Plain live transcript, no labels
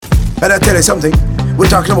And I tell you something, we're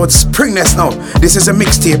talking about Springness now. This is a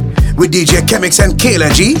mixtape with DJ Chemics and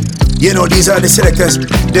Kayla G. You know, these are the selectors.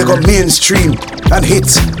 They go mainstream and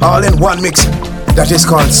hits all in one mix. That is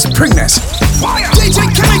called Springness. DJ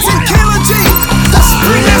Chemics and Kayla G. The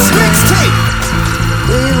Springness Mixtape.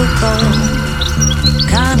 We were gold,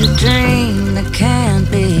 kind of dream that can't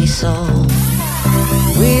be sold.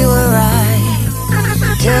 We were right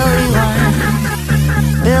till we weren't.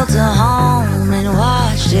 Built a home and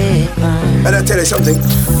watched it burn. And I tell you something,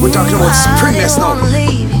 we're talking about Springness now.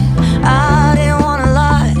 I didn't wanna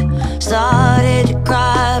lie. Started to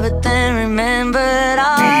cry, but then remembered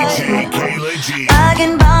I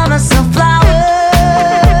can buy myself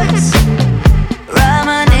flowers, write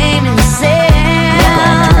my name in the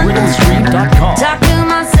sand. Riddimstream.com. Talk to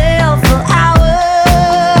myself for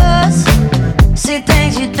hours, see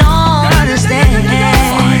things you don't understand.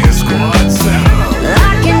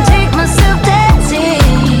 I can take myself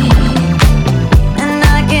dancing, and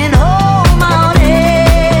I can hold my own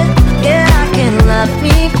head. Yeah, I can love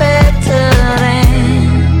me better than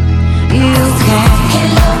you can. Can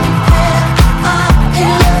love me better,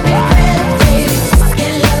 can love me better, baby.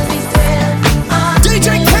 Can love me better, DJ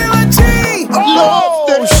Kayla G. Love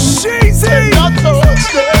them, Sheezy. not touch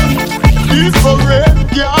them. Different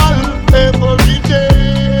girl every day.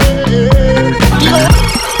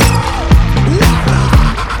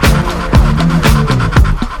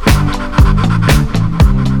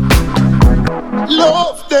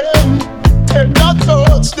 Love them and not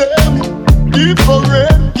touch them.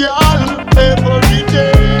 Different girl every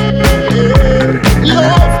day.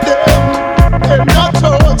 Love them and not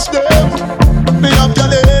touch them. Me have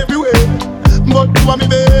girl everywhere, but you are me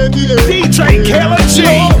baby. DJ Kayla G.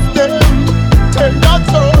 Love them and not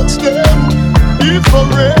touch them. Different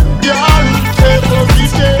girl every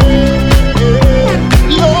day.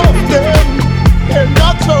 Love them and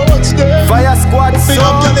not touch them. Fyah squad, Me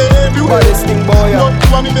have girl everywhere, this thing boy, but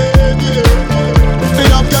you are me baby. Me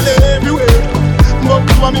have girl everywhere, but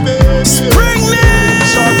you are me baby.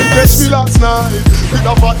 Springness. Shorty catch me last night with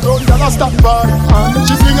a fat gun girl a stop by.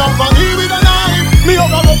 She swing up on me with a knife. Me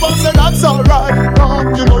hug her up and say that's alright.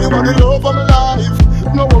 You know you are the love of my life.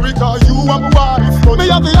 No worry 'cause you are my wife. But me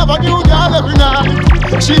have to have a new girl every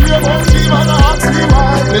night. She hear about me and ask me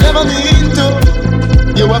why. Me never mean to.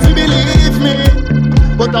 You have to believe me.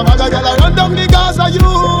 But I'm a girl I run down the Gaza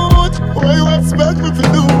youth. What you expect me to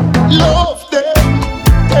do? Love them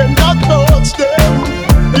and not touch them.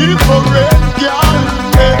 Different girl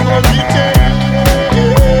every day.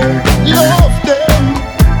 Love them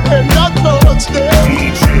and not touch them.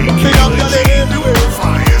 Me have girl everywhere,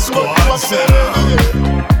 but you are saying.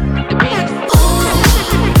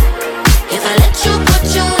 If I let you put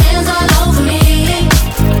your hands all over me,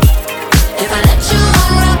 if I let you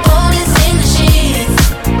unwrap all this in the sheets,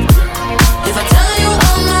 if I tell you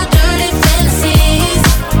all my dirty fantasies,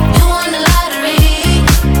 you wanna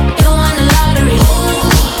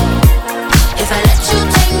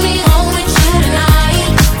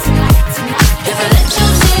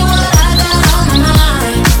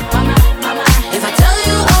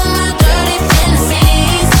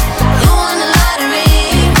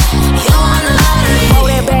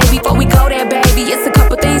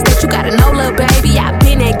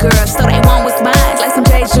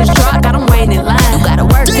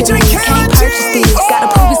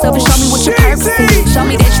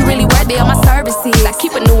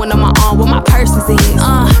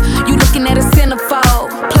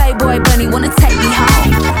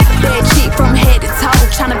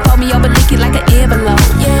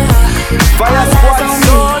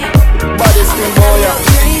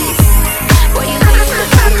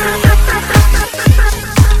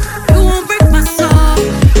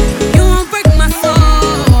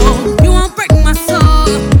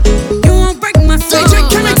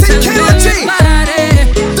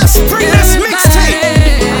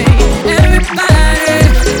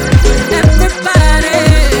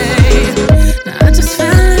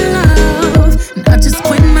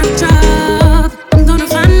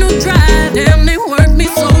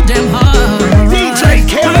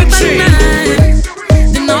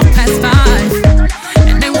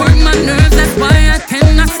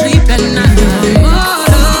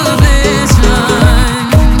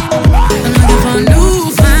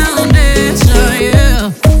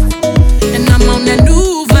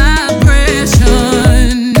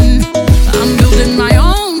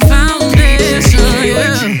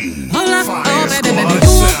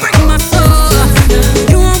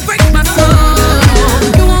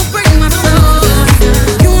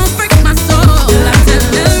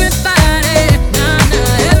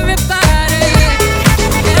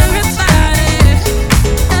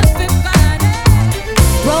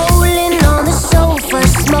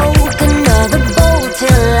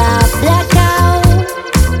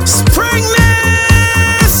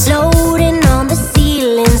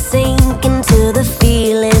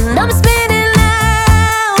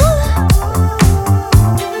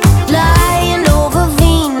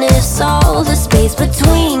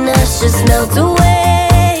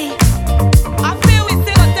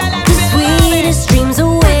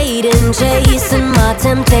our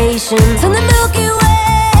temptations in the Milky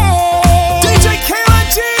Way. DJ Kayla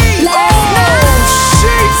G. Last night,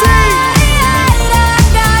 Sheezy. I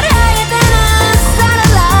got higher than a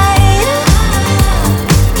satellite.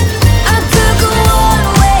 I took a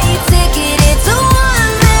one-way ticket. It's a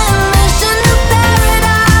one-man mission to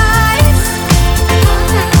paradise.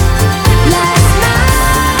 Last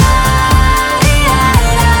night, I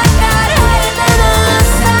got higher than a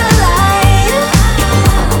satellite.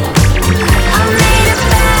 I made a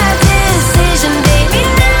bad decision, baby.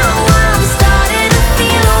 Now I'm starting to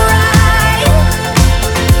feel alright.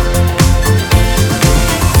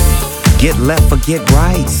 Get left or get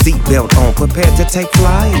right, seatbelt on, prepared to take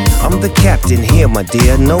flight. I'm the captain here, my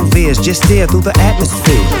dear, no veers, just steer through the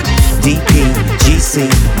atmosphere. DP, GC,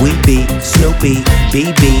 we be, Snoopy,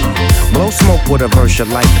 BB. Blow smoke with a Versha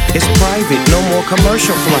light, it's private, no more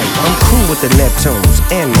commercial flight. I'm cool with the Neptunes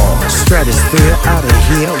and Mars. Stratosphere out of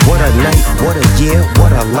here, what a night, what a year,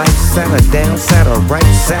 what a life. Saturn down, Saturn right,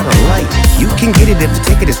 satellite. You can get it if the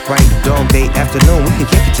ticket is right. Dog day afternoon, we can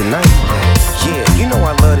kick it tonight. Yeah, you know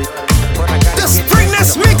I love it. The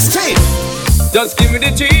Springness Mixtape. Just give me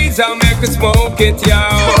the cheese, I'll make you smoke it, yo.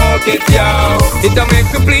 Smoke it, yo. It'll make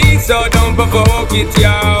you please, so don't provoke it,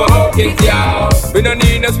 yo. Smoke it, yo. We don't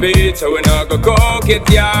need no speed, so we're not gonna coke it,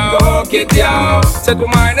 yo. Coke it, yo. Set my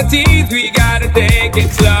mind at ease, we gotta take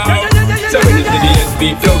it slow. So when the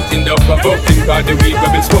DSP floating, don't provoke him, cause the weed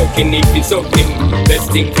will be smoking, if it's soaking.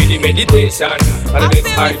 Best thing for the meditation, and the best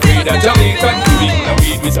high grade that Jamaican doing. Now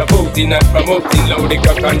weed is supporting and promoting, loud the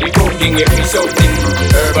crack and the coking, every shouting.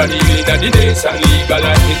 Everybody in the nation,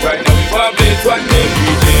 legalize it right now, we want place one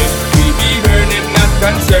every day. We be earning, not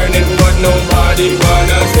concerning what nobody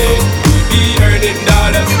wanna say. We be earning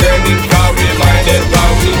dollars, turning, cause we minded how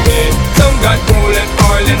we pay. Some got gold and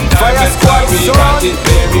oil and diamonds, why we want it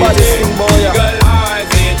every day.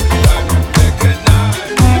 Legalize it, and recognize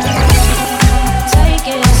it. Take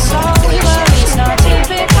it slow, but it's not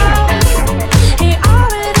typical. He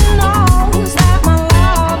already knows that my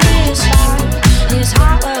love is hot. His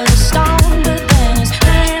heart was a stone, but then his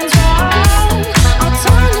hands were on. I'll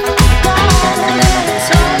turn him down and let it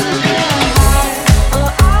turn me hot. Or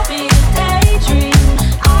I'll be a daydream.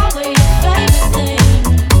 I'll wear your favorite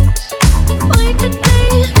things. We could be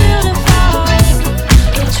beautiful.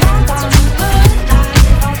 Get drunk on a good night.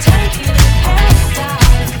 I'll take you to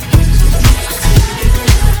paradise.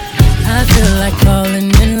 I feel like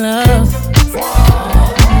falling in love.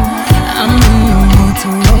 I'm in the mood to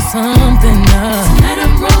roll something up. Tonight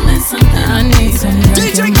I'm rolling something. I need some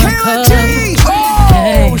drink DJ in my Kayla cup. G.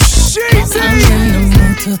 Hey, Oh, Sheezy. I'm in the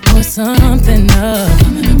mood to pour something up.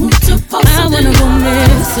 I wanna go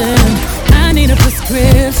missing. I need a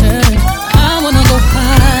prescription. I wanna go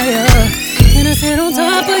higher. Can I sit on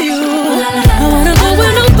top of you? I wanna go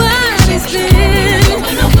where nobody's been.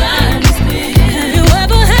 Have you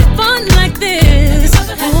ever had fun like this?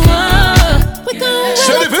 We go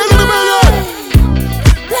Shut it, feel the million.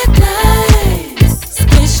 black lights,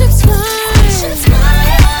 spaceships fly.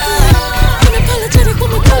 Unapologetic when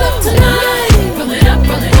we pull up tonight. Roll it up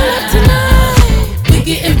tonight. We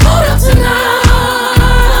getting pulled up tonight.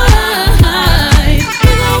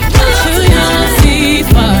 We gon' let you see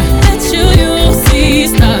far. Let you see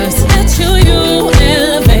stars. Let you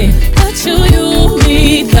elevate. Let you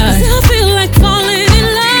meet God. I feel like falling in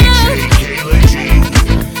love.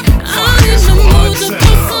 I'm in the mood to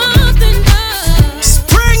put something up.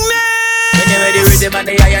 Springness. Anyway, the rhythm and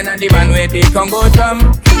the iron and the man where they come go from.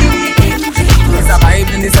 It's a vibe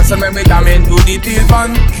in the session when we come into the field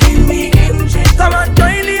fun. Come on,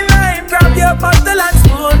 join the line, grab your bottle and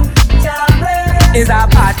spoon. It's a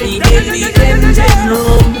party in the engine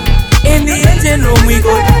room. In the engine room we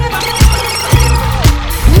go.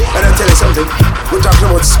 And I'll tell you something, we're talking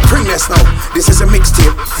about Springness now. This is a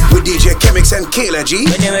mixtape with DJ Chemics and Kayla G.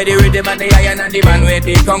 Anyway, the rhythm and the iron and the man where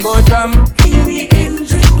they come go from.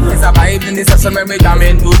 It's a vibe in the session when we come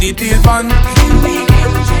into the field fun.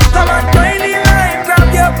 Come on, join the line,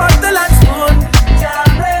 grab your bottle and spoon.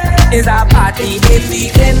 It's a party in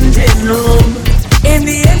the engine room. In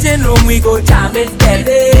the engine room we go jam it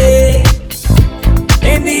belly.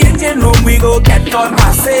 In the engine room we go get on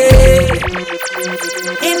massé.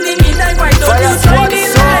 In the meantime why don't you join the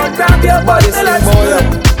line, grab your bottle and spoon,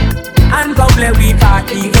 and come let we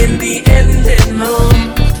party in the engine room.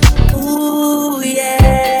 Ooh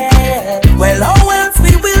yeah. Well how else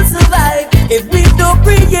we will survive if we don't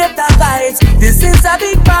create the vibes? This is a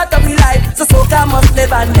big part of my life, so soca must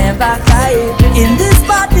never die. In this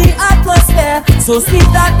party atmosphere, So sweet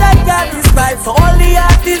that I can't describe. So all the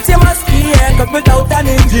artists you must be here, cause without an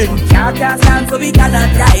engine can't stand, so we cannot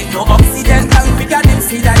drive. No oxygen tank, we can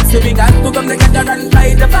see that. So we got to come together and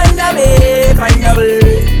try to find a way, find a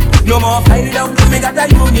way. No more fight down, we got a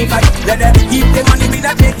unify. Let them keep the money, we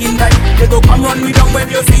not taking back. They go come run me down when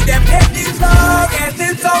you see them. Get this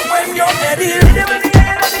song when you're ready. Rhythm in the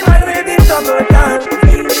air, and the man will be summer dance.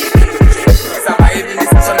 Surviving this,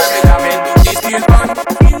 so let me come in, this feel fun.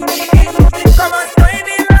 Come on, join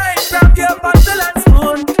the line, grab your bottle and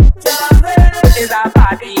spoon. It's a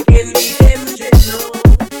party in the engine room.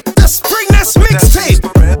 The Springness Mixtape.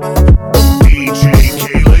 DJ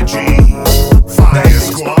Kayla G. Fyah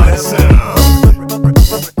Squad sound.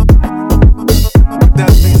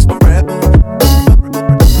 That means forever.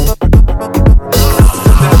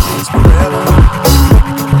 That means forever.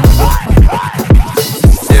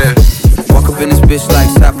 Yeah, walk up in this bitch like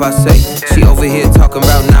I say. She over here talking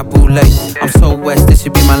about not boule. I'm so west, this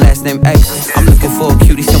should be my last name X. I'm looking for a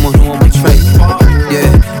cutie, someone who won't betray. Yeah,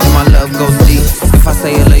 and my love goes deep. If I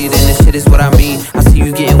say it later, then this shit is what I mean. I see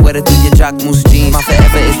you getting wetter through your jock moose jeans. My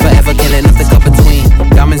forever is forever, can't let nothing come between.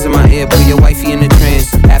 Diamonds in my ear, put your wifey in the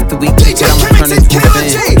trance. After we kick it, I'ma turn into a fan.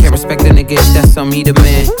 Can't respect a nigga if that's something he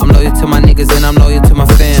demand. I'm loyal to my niggas and I'm loyal to my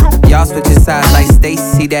fam. Y'all switching sides like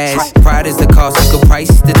Stacy Dash. Pride is the cost, you could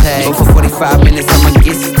price the tag. But for 45 minutes, I'ma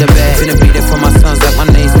get the bag. Finna be there for my sons like my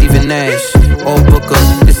name's Stephen Nash. Old booker,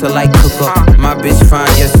 this a light cooker. My bitch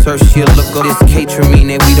fine, yes sir, she a looker. This catering mean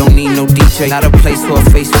that we don't need no DJ. Not a place or a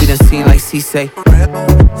face we done seen like C say.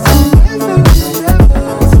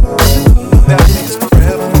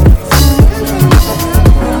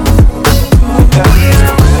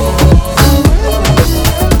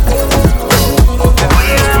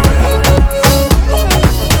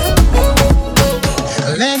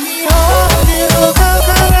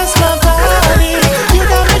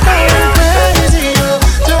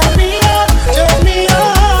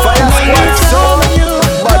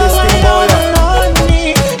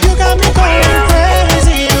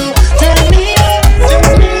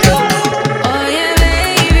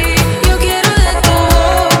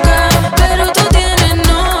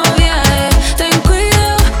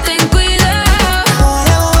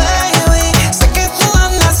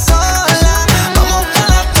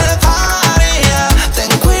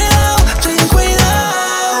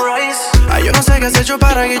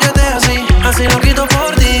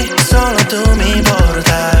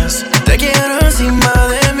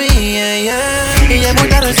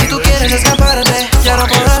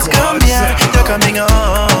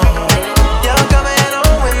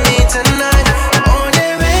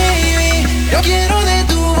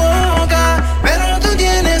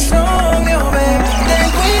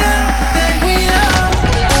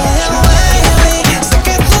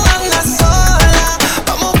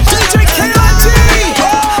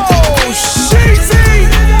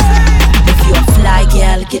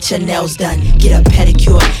 Your nails done, get a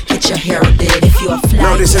pedicure, get your hair did. If you're a fly,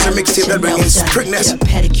 no, this is a mixtape that brings Springness.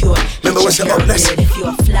 Remember what's the uplift? If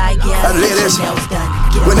you're a fly girl, and ladies,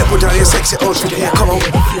 when they put on your sexy outfit, here, come on.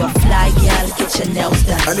 If you're a fly girl, get your nails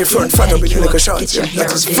done. And the front fat up in your little shorts,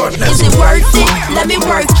 that is funness. Is it worth it? Let me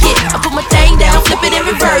work it. I put my thing down, flip it and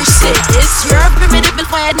reverse it. It's your primitive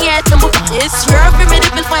and fire yet. It's your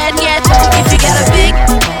primitive and fire yet. If you got a big,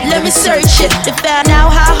 let me search it to find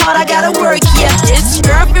out how hard I gotta work. Yeah, it's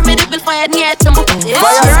your primitive and fire yet. It's your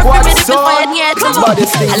primitive and fire yet.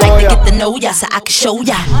 I like to get to know ya so I can show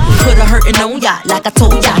ya. Put a hurtin' on ya like I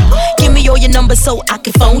told ya. Give me all your numbers so I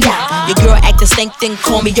can phone ya. Your girl actin' stink, then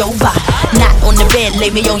call me over. Not on the bed, lay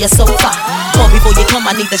me on your sofa. Call before you come,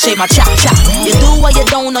 I need to shave my chop. You do what you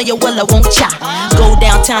don't, or you will, I won't chop. Go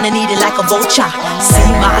downtown and eat it like a vulture.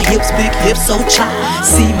 See my hips, big hips, so chop.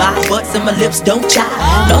 See my butts and my lips don't chop.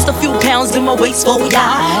 Lost a few pounds in my waist for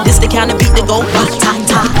ya. This the kind of beat that go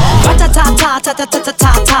ra-ta-ta.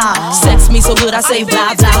 Ra-ta-ta-ta-ta-ta-ta-ta-ta. Sex me so good I say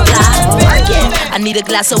blah, blah, blah. I need a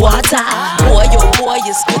glass of water. Boy, your boy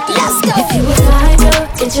is good. Let's go. If you a fly girl,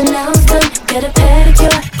 get your nails done, get a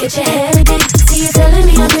pedicure, get your hair did. See you telling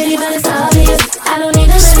me I'm pretty, but it's obvious. I don't need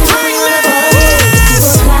a little more. If you a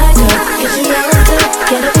fly girl, get your nails done,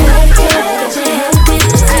 get a pedicure, get your hair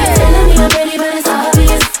did. See you telling me I'm pretty, but it's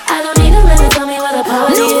obvious. I don't need a little, tell me what a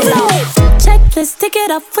party is. Checklist, tick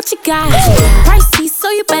it off, what you got? Pricey, so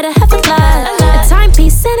you better have a lot. A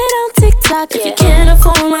timepiece, send it on TikTok. If you can't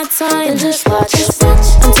afford my time, then just watch.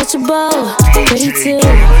 Untouchable, pretty too,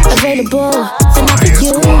 available. And not for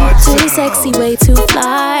you, too sexy, way too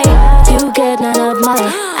fly. You get none of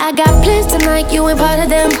mine. I got plans tonight, you ain't part of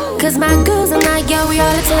them. Cause my girls are not, yeah, we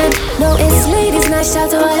all attend. No, it's ladies night, shout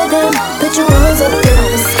to all of them. Put your arms up in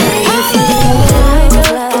the sky. If you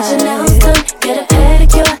get your nails done, get a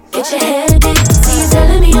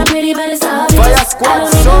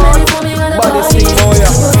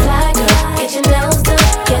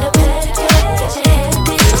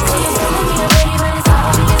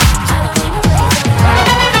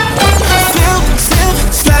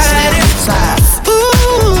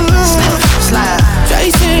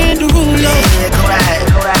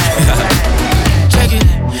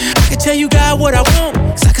got what I want,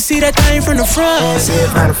 cause I can see that thing from the front. See it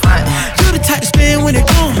from the front. You the type to spin when it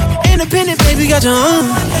gone. Independent, baby, got your own.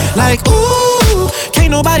 Like, ooh,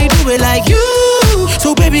 can't nobody do it like you.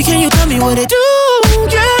 So baby, can you tell me what it do,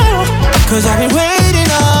 yeah? Cause I've been waiting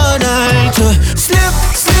all night to slip,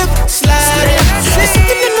 slip, slide it. There's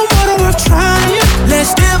something in the water worth trying.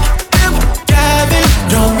 Let's dip, dip, dive in.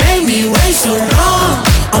 Don't make me wait so long.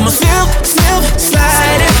 I'ma slip, slip,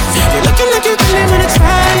 slide it. You're looking like you really wanna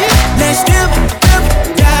try it. Let's dip, dip,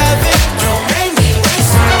 dive in. Don't make me wait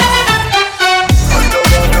so long.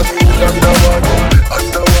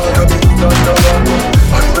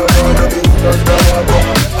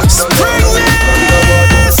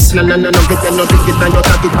 Springness! No, get no take it and you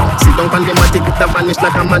tap it. Sit down on the matic, it a vanish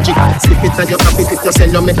like a magic. Slip it and you tap it, if you sell,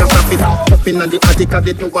 you make a profit. Up in the attic, I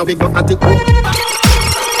did know what we got at it.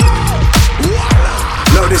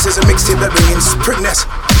 Now this is a mixtape that brings Springness.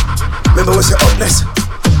 Remember what's your upness?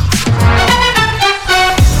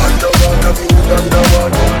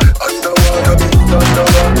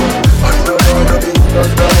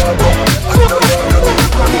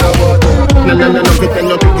 No, get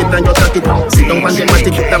no take it and you tap it. Sit down on the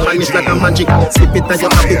matic, it a vanish like a magic. Slip it and you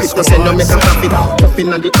tap it, if you sell, you make a profit. Up in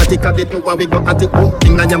the attic, I did know what we got at it.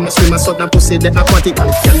 Thing I am a swimmer, so that pussy the aquatic.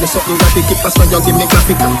 Can you something graphic, keep us when you give me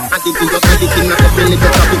graphic. Addict, you addict in a couple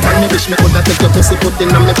little topic. And me wish me coulda take your pussy, put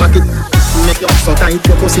in on me pocket. Make you so tight,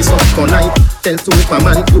 your pussy so tonight. Tell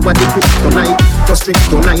Superman, you are the quick tonight. Just trick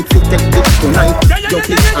tonight, we take it tonight. Your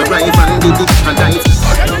kids arrive and did it alive.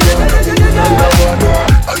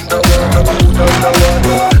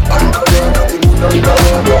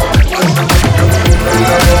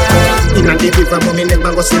 In a the river, but me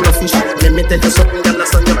never go see no fish. Let me tell you something, girl,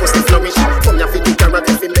 that's on your pussy flourish. Come here, fit the carrot,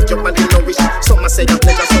 if you make your body nourish. Some say your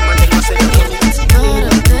pleasure, some never say your money.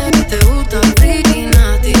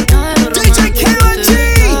 DJ Kayla G!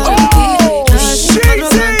 Oh, shit!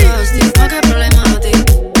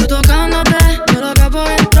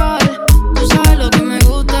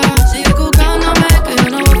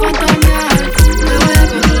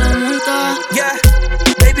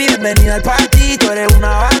 Bienvenida al party, tú eres una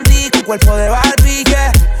bandí con cuerpo de Barbie,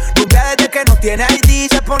 yeah. Rubia desde que no tiene ID,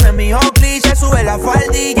 se pone mi Oakley, se sube la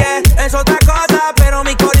faldilla. Es otra cosa, pero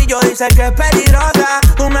mi corillo dice que es peligrosa.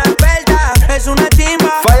 Una experta, es una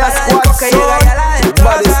chimba. Fyah Squad que llega y a la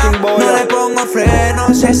destroza. No le pongo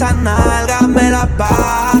frenos, esas nalgas me las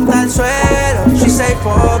baja hasta el suelo. Si se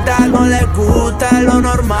importa, no le gusta lo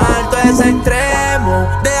normal, todo es extremo.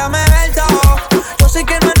 Déjame ver todo, yo sé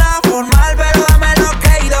que no es nada formal, pero dame lo que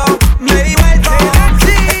he ido. Baby, vuelvo,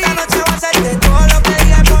 esta noche va a ser de todo lo que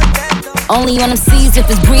diga por dentro. Only on them C's if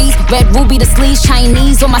it's breeze. Red ruby the sleeves,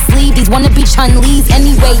 Chinese on my sleeve. These wanna be Chun-Lees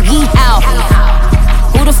anyway, yeehaw.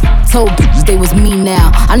 Who the told bitches they was me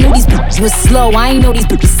now? I knew these bitches was slow, I ain't know these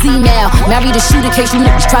bitches see now. Married a shooter case, you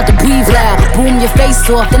niggas tried to breathe loud. Boom your face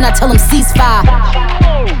off, then I tell them ceasefire.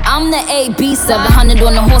 I'm the AB, 700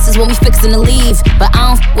 on the horses when we fixin' to leave. But I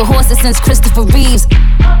don't f with horses since Christopher Reeves.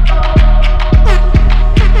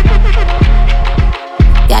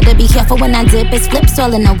 Gotta be careful when I dip, it's flips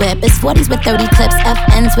all in the whip. It's 40s with 30 clips,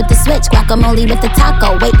 FNs with the switch, guacamole with the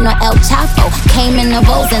taco, waiting on El Chapo. Came in the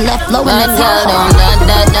rolls and left low in the Tahoe.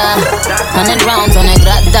 Da 100 rounds on it,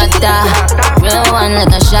 da. Real one like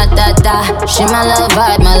a shot, da. She my little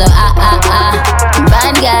vibe, my little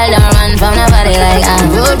Bad girl don't run from nobody like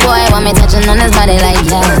Rude boy want me touching on his body like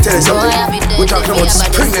We're talking about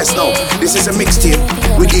Springness now. This is a mixtape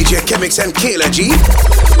with DJ Chemics and Kayla G.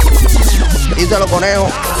 Díselo, conejo.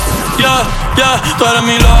 Yeah, tú eres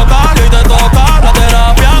mi loca, y te toca la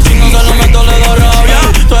terapia. Si no se lo meto le doy rabia.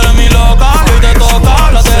 Tú eres mi loca, y te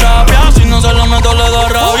toca la terapia. Si no se lo meto le doy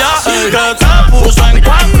rabia. Que te puso en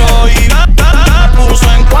cuatro y te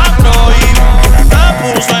puso en cuatro y te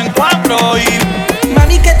puso en cuatro y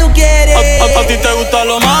mami, ¿qué tú quieres? A ti te gusta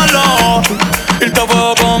lo malo, irte a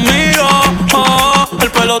fuego conmigo,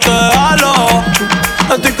 el pelo te jalo,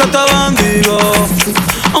 a ti que te bendigo.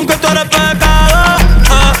 Aunque tú eres pecado,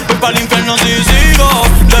 voy pa'l infierno si sigo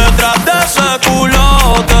detrás de ese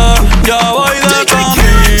culote. Ya voy de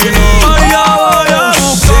camino, ya voy a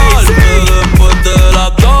buscarte después de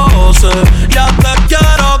las 12. Ya te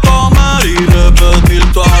quiero comer y repetir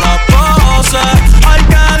todas las poses. Hay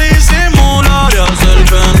que disimular y hacer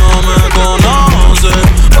que no me conoce.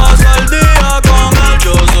 Pasa el día con él,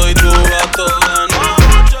 yo soy tu gato de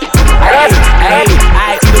noche. Hey,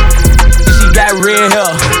 she got red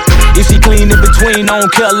hair. If she clean in between, don't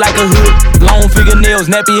care like a hood. Long fingernails,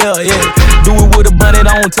 nappy hair, yeah. Do it with a bonnet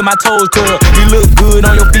on till my toes curl. You look good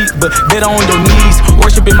on your feet, but better on your knees.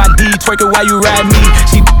 Worshiping my D, twerking while you ride me.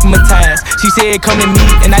 She my ties. She said come to me,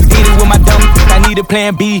 and I did it with my dumb. I need a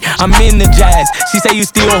plan B. I'm energized. She say you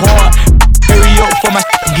still hard. Hurry up for my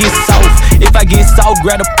get soft. If I get soft,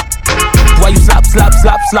 grab a while you slop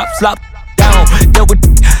down. That would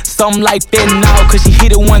something like that now, cause she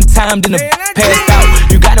hit it one time, then the passed out.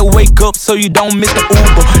 You gotta wake up so you don't miss the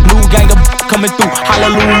Uber. New gang of coming through,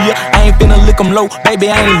 hallelujah. I ain't finna lick them low, baby,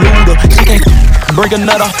 I ain't looter. She can't bring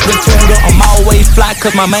another intruder. I'm always fly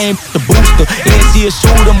cause my main the booster. And she a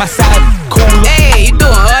shooter, my side cooler. Hey, you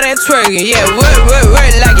doing all that twerking, yeah, work,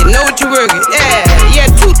 like you know what you working. Yeah,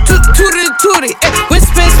 toot it, we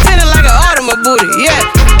spinning like an automobile, yeah.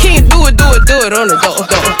 Can you do it on the door.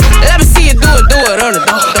 Let me see you do it on the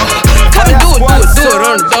door. Come and do it on the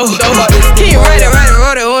door. Can you write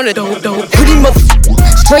it on the door. Pretty motherfucker,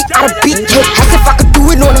 straight out of beat, yeah. As if I could do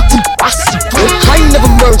it on a I ain't never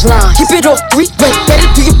merge line. Keep it off 3 way. Better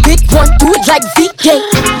do your big one, do it like VK.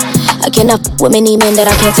 I cannot with many men that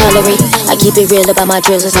I can't tolerate. I keep it real about my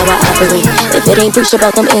drills, that's how I operate. If it ain't preached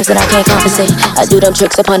about them ends, then I can't compensate. I do them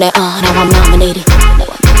tricks upon that, now I'm nominated.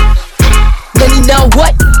 Benny, now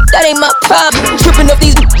what? That ain't my problem. Tripping up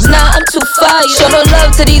these nah, I'm too fire. Show no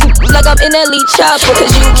love to these like I'm in elite chopper.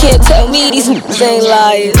 Cause you can't tell me these ain't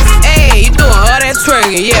liars. Hey, you doing all that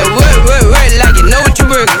twerking, yeah, work, like you know what you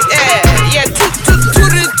working. Yeah,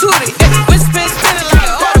 toot it, we spinning like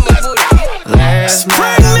an automobile. Last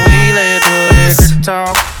night we let the liquor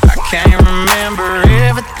talk. I can't remember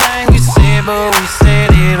everything we said, but we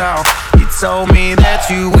said it all. You told me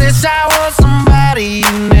that you wish I was somebody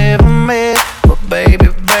you never met. But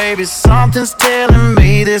baby, something's telling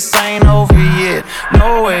me this ain't over yet.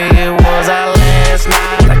 No way it was our last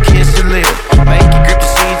night. I kissed your lips, make you grip the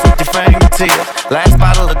sheets with your fingertips. Last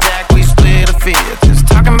bottle of Jack, we split a fifth. Just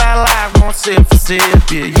talking about life, one sip for sip.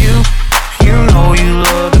 Yeah, you know you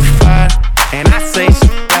love to fight, and I say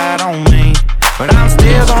shit out on me, but I'm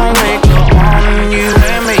still gon' make love on you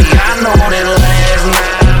and me. I know that last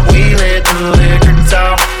night we let the liquor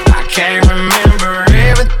talk. I can't remember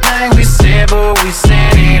everything we said, but we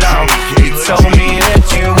said it all. You told me that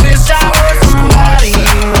you wish I was somebody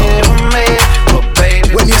you never met, but baby,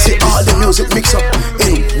 when you see all the music mix up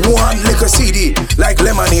in one liquor CD, like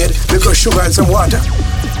lemonade, liquor, sugar and some water,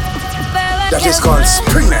 that is called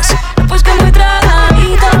Springness. Pues que muy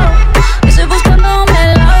tragadito, estoy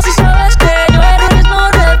buscándome la. Si sabes que yo errores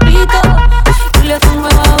no repito. Dile a tu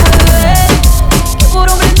nueva bebé que por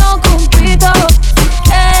hombre no compito.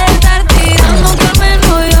 Estar tirando que al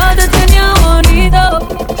menos yo te tenía bonito.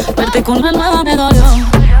 Verte con la nueva me dolió,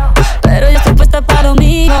 pero yo estoy puesta para lo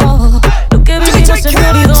mío. Lo que viví no se me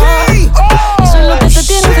olvidó. Eso es lo que te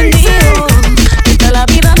tiene entendido. Que la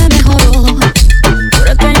vida me mejoró. Por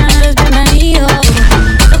acá ya no eres bienvenido.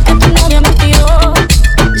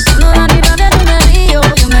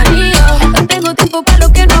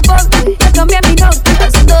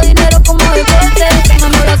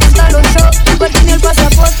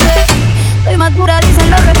 Soy madura, dicen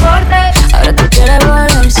los reportes. Ahora tú quieres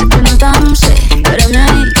volver, sé que no tan sé. Espérame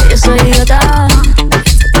ahí, que yo soy idiota.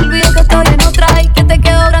 Se te olvidó que estoy en otra y que te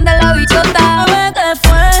quedó grande la bichota. ¿Dónde te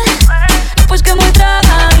fue? Pues que muy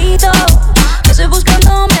tragadito. Estoy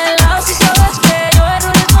buscándome el lado. Si sabes que yo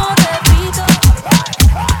errores no repito.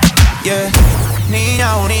 Yeah,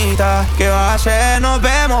 niña bonita, ¿qué vas a hacer? Nos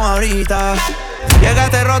vemos ahorita.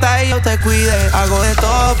 Llegaste rota y yo te cuidé. Hago de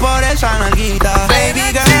todo por esa nalguita. Baby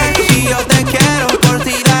girl, si yo te quiero, por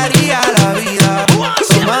ti daría la vida.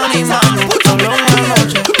 Suma mi mano, solo una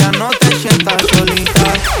noche, ya no te sientas solita.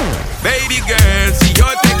 Baby girl, si yo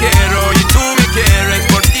te quiero y tú me quieres,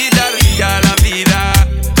 por ti daría la vida.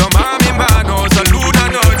 Toma mi mano, solo una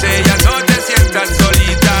noche, ya no te sientas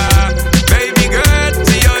solita. Baby girl,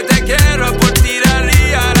 si yo te quiero, por ti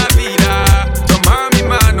daría la vida. Toma mi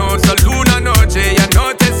mano, solo una noche, ya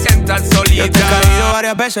no te sientas solita. Yo te he caído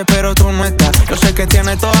varias veces, pero tú no estás. Yo sé que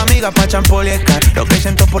tienes toda amiga pa' champoliescar. Lo que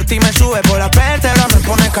siento por ti me sube por la vértebra, me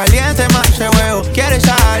pone caliente más ese huevo. ¿Quieres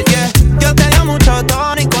sal? Yeah. Yo te dio mucho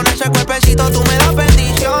tono y con ese cuerpecito tú me das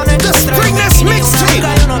bendiciones. The Springness Mixtape.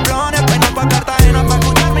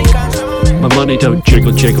 My money don't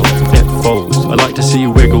jiggle, it falls. I like to see you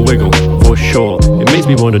wiggle, for sure. It makes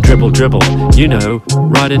me want to dribble. You know,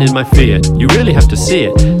 riding in my Fiat. You really have to see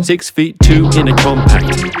it. 6'2" in a compact,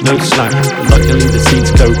 no slack. Luckily the seats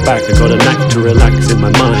go back. I got a knack to relax in my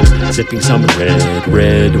mind, sipping some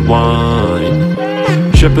red wine.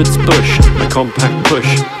 Shepherd's Bush, my compact push,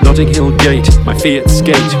 Notting Hill Gate, my Fiat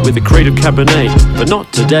skate with a crate of Cabernet. But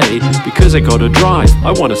not today, because I gotta drive.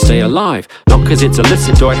 I wanna stay alive, not cause it's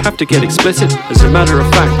illicit. Do I have to get explicit? As a matter of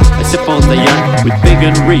fact, I sip on the yak with Big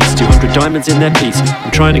and Reese, 200 diamonds in their piece.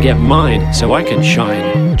 I'm trying to get mine so I can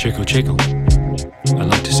shine. Chickle, chickle, I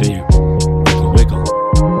like to see you. Wiggle, wiggle,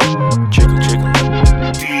 chickle, chickle.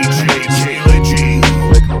 DJ Kayla G.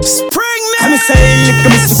 Springness! I'm saying, look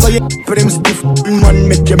at me, so you put him stiff. One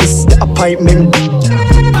make you miss the appointment.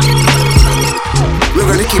 We're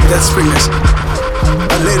gonna keep that Springness.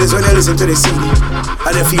 And ladies, when you listen to this CD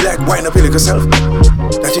and you feel like wind up your little self,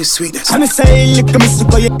 that is sweetness. I'm saying, look at me,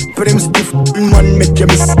 so you put him stiff. One make you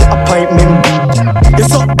miss the appointment. You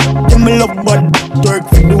suck, you me love bad. Work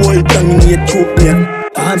for the whole thing, you choke me.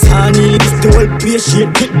 Dance honey, this the whole place,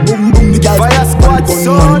 shake it, boom boom, the girl. Fyah squad,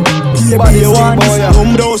 son. Baby, you want this,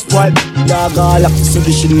 come down, spoil. Dog all up, so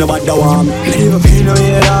this shit nobody want me. I never feel no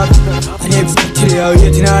way, dog. And it's till you're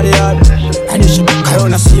waiting on the yard. And you should carry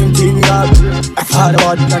on the same thing, dog. I thought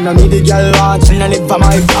about it, and I need the girl watch. And I live for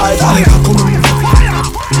my fault, I come on.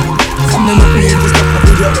 Come on, look me, just like a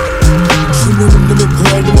video. She know when they make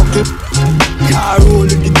her head walk it. Car roll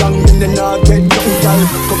with the gang, and then I get down, girl.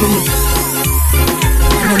 Come on.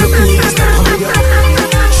 Come on, look me, just like a video.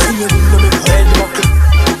 She know when they make her head walk it.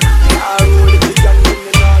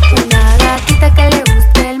 Que le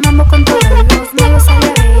guste el mambo con todos los malos sale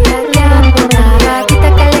a bailar. Una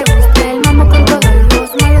gatita que le guste el mambo con todos los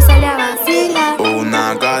malos sale a vacilar.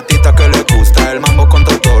 Una gatita que le gusta el mambo con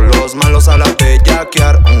todos los malos a la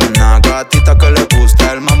bellaquear. Una gatita que le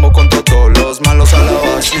gusta el mambo con todos los malos a la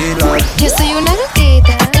vacilar. Yo soy una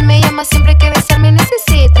gatita, él me llama siempre que besarme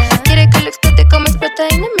necesita. Quiere que lo explote como explota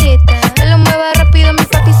dinamita. Él lo mueva rápido, mi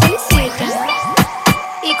papi solicita.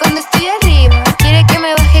 Y cuando estoy arriba, quiere que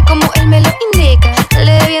me baje como él me lo indica.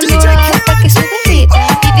 Le doy bien duro hasta que se derrita.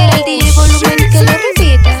 Pide al DJ volumen y que lo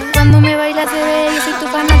repita. Cuando me bailas bebé, yo soy tu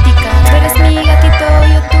fanática. Tú eres mi gatito,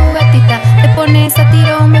 yo tu gatita. Te pones a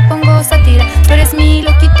tiro, me pongo sátira. Tú eres mi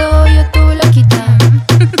loquito, yo tu loquita.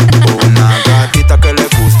 Una gatita que le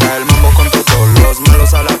gusta el mambo con todos los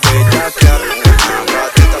malos a la bellaquear. Una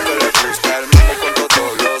gatita que le gusta el mambo con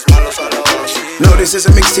todos los malos a la vacilar. No, this is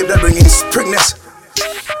a mixtape that brings in Springness.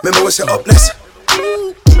 Remember what's your upness?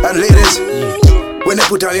 And ladies, when they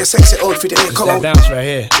put on your sexy outfit and they come out, bounce right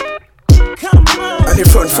here. And the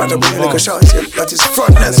front of me like a shot, that is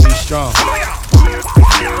frontness. Be strong.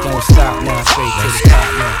 Don't stop now, stay to the top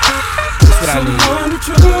now. That's what I need.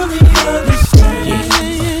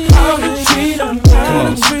 Come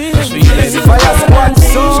on, that's for you, baby. Fyah squad,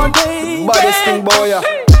 son. Baddest thing, boy.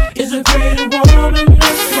 Is a pretty woman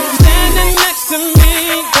standing next to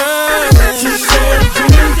me, girl. She said,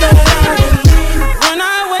 when I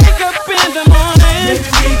wake up in the morning, maybe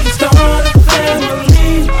we can start a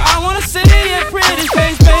family. I wanna see your pretty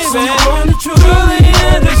face, baby. Someone who truly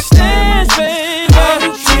understands, baby.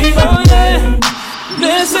 Oh yeah,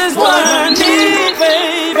 this is what I need,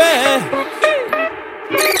 baby.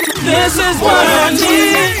 This is what I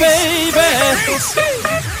need, baby.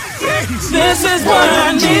 This is what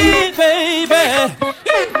I need, baby.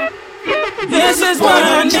 This is what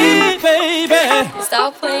I need, baby.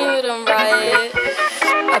 Stop playing with them, Riot.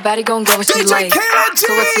 I bet he gon' get what she like.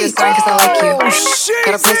 So what's your sign, cause I like you.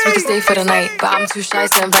 Got a place we can stay for the night, but I'm too shy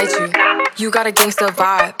to invite you. You got a gangsta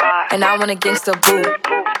vibe, and I want a gangsta boo.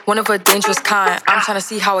 One of a dangerous kind, I'm tryna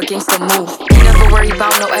see how a gangsta move. Never worry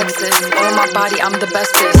about no exes, all on my body, I'm the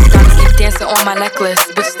bestest. Gotta keep dancing on my necklace,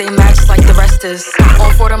 bitch stay mad just like the rest is.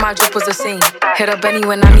 On 4 my drip was the same, hit up Benny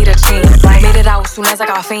when I need a chain. Made it out soon as I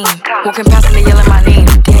got fame, walking past and they yelling my name.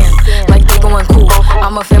 Damn, like they going cool.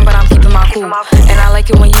 I'm a fan but I'm keeping my cool, and I like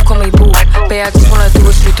it when you call me boo. Babe, I just wanna do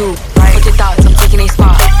what you do. Fuck your thoughts, I'm taking a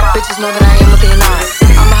spot. Bitches know that I am what they not.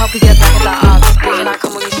 I'ma help you get back at the odds. Baby, I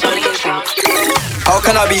come when you show me. How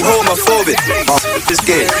can I be homophobic? This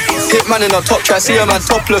gay. Hitman in a top try, see a man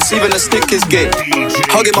topless, even the stick is gay.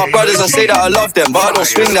 Hugging my brothers and say that I love them, but I don't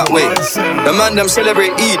swing that way. The man them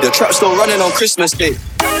celebrate Eid, the trap still running on Christmas Day.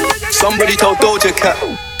 Somebody told Doja Cat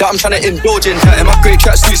that I'm tryna indulge in that. In my great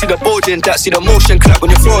tracks, you see the bulging that, see the motion clap when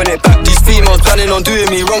you're throwing it back. These females planning on doing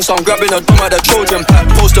me wrong, so I'm grabbing a dome at the Trojan pack.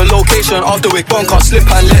 Post the location after we're gone, can't slip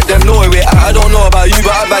and let them know where we're at. I don't know about you,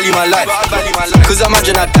 but I value my life. Cause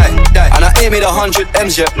imagine I die, and I ain't made 100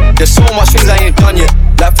 M's yet. There's so much things I ain't done yet,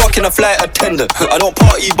 like fucking a flight attendant. I don't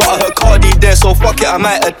party, but I heard Cardi there, so fuck it, I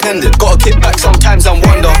might attend it. Gotta kick back sometimes and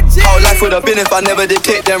wonder how life would have been if I never did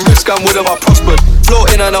take them risks and would have I prospered.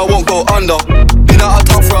 Floating and I won't go under. Been out of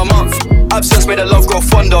town for a month. Absence made the love grow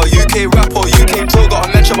fonder. UK rap or UK drill,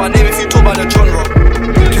 gotta mention my name if you talk about the genre.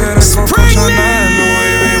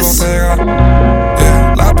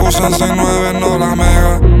 en 6-9 no la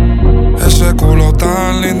mega. Ese culo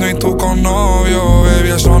tan lindo y tú con novio,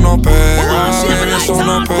 baby, eso no pega, baby, eso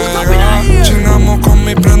no pega. Chingamos con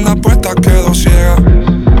mi prenda puesta, quedo ciega.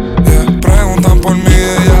 Preguntan por mí,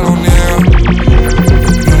 ella lo niega.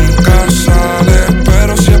 Nunca sale,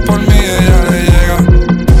 pero si es por mí, ella le llega.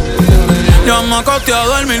 Ya me acosté a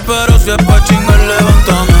dormir, pero si es pa' chingar,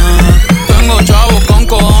 levántame. Tengo chavos con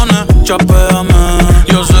cojones, chapéame.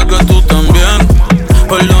 Yo sé que tú también,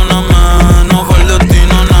 perdóname. No fue el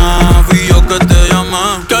destino, nada, fui yo que te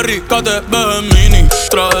llamé. Qué rica te ves en mini,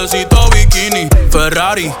 trajecito bikini.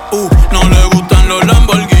 Ferrari, no le gustan los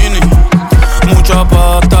Lamborghini. Mucha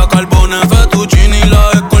pasta, carbones, fettuccini.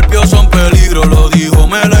 Las Scorpio son peligro, lo dijo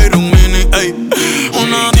Mela y Rumini. Ey,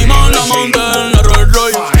 una dima la monté en la Rolls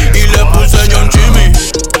Royce y le puse John Chimmy.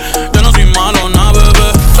 Yo no soy malo, na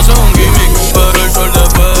bebé, eso es un gimmick. Pero el sol de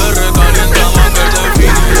PR calienta más que el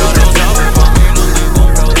delfín. Ya lo sabes, pa' mí no te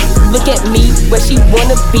compro. Look at me, where she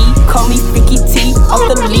wanna be. Call me Freaky T, off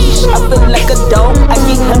the leash. I feel like a dog, I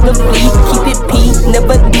get hella free. Keep it P,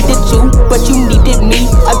 never needed you, but you needed me.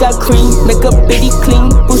 I got cream, make a bitty clean,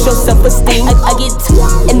 boost your self-esteem. I get two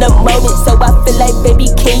in the moment, so I feel like baby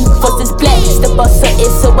king. First is black, step up something,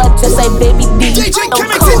 so I dress like baby D. DJ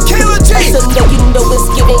Chemics and Kayla G. So know you know it's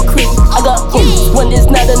getting creep. I got hoops, when there's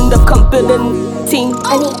not enough, come building team.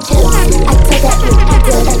 I need chips, I tell that you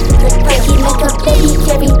good. Frankie make a baby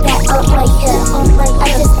carry that on my hip.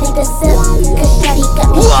 I just need a sip, cause Shawty got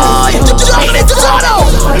me.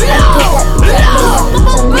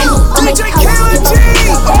 DJ Kayla G.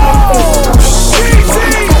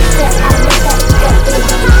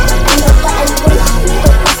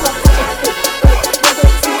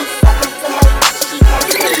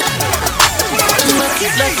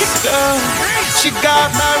 She got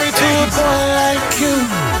married to a boy like you.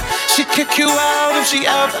 She kick you out if she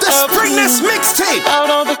ever. The Springness Mixtape. Out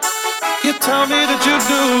on the you tell me that you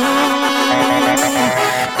do.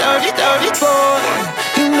 Dirty, dirty boy.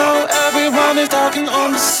 You know everyone is talking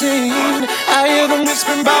on the scene. I hear them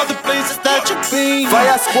whispering about the places that you've been.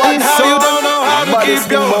 Fyah squad, and how son. you don't know how to keep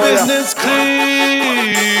your business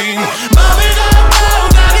clean. Mommy, don't know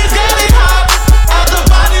that he's getting hot at the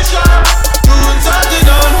body shop, doing something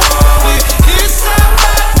unholy. He's so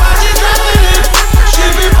bad, why she's loving it? She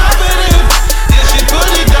be popping it, yeah, she put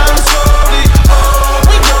it down slowly. Oh,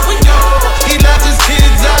 we know, he left his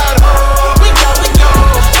kids at home. We know,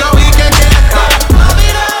 so he can get back. Mommy,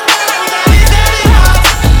 don't know that he's getting hot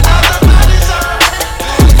at the body shop.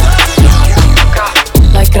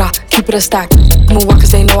 Like keep it a stack. Move on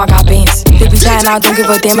cause they know I got bands. They be chatting, I don't give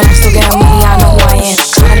a damn, and I'm still getting money, I know who I am.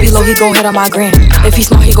 Tryna be low, he gon' hit on my gram. If he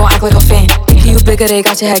smart, he gon' act like a fan. Thinking you bigger, they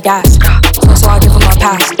got your head gas. So I give him a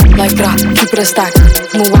pass. Like keep it a stack.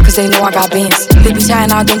 Move on cause they know I got bands. They be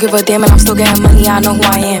chatting, I don't give a damn, and I'm still getting money, I know who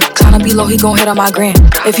I am. Tryna be low, he gon' hit on my gram.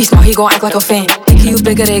 If he smart, he gon' act like a fan. Thinking you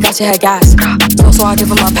bigger, they got your head gas. So I give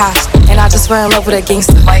him a pass. And I just fell in love with a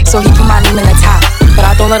gangster, so he put my name in the top. But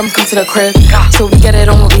I don't let him come to the crib, so we get it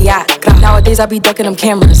on where we at. Nowadays I be ducking them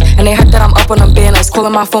cameras, and they heard that I'm up on them banners.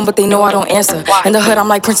 Calling my phone, but they know I don't answer. In the hood, I'm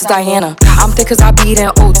like Princess Diana. I'm thick cause I be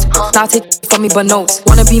eating oats. Not take from me, but notes.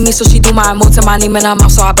 Wanna be me, so she do my emotes and my name in her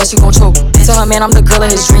mouth, so I bet she gon' choke. Tell her, man, I'm the girl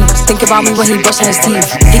of his dreams. Think about me when he brushing his teeth.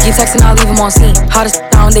 He keep texting, I leave him on scene. Hottest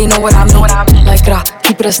down, they know what I mean. Like,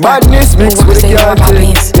 keep it a stack. Madness mix with the girls.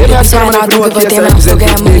 They be chatting, I don't give a damn, and I'm still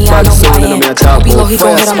getting money, I know who I am. Tryna be low, he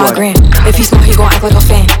gon' hit on my gram. If he smart, he gon' act like a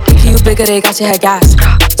fan. Thinking you bigger, they got your head gas.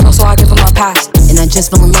 So I give him a pass. And I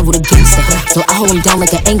just fell in love with a gangster, so I hold him down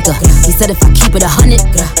like an anchor. He said if I keep it 100,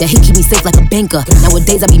 that he keep me safe like a banker.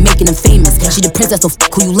 Nowadays I be making him famous. She the princess, so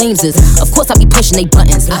who you lames is. Of course I be pushing they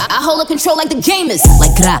buttons. I hold her control like the gamers.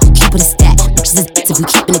 Like keep it a stack. Bitches is if we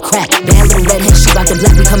keepin' it crack. Bad little redhead, she got the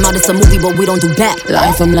black. We come out, it's a movie, but we don't do back.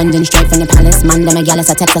 Live from London, straight from the palace. Man, them a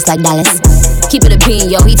gallus, I text us like Dallas. Keep it a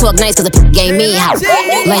bean, yo, he talk nice cause the game me out.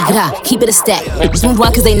 Like keep it a stack. Bitches move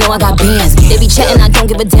on cause they know I got bands. They be chatting, I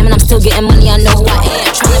don't give a damn, and I'm still getting money, I know who I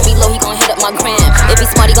am. Tryna be low, he gon' hit up my gram. If he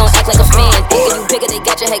smart, he gon' act like a fan. Thinking you bigger, they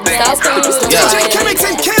got your head gas. DJ Chemics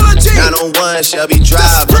and Kayla G. 901 Shelby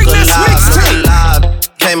Drive, look alive.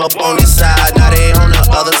 Came up on this side, now they on the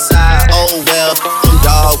other side. Oh well, them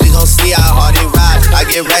dog, we gon' see how hard they ride. I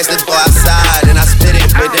get racks to go outside, and I spit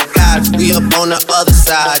it with the guys. We up on the other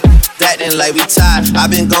side, acting like we tied. I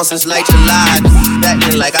been gone since late July,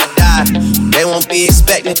 acting like I died. They won't be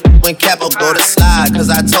expecting when Capo go to slide,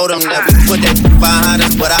 cause I told them that we put that behind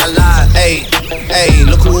us, but I lied. Hey,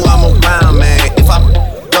 look who I'm around, man. If I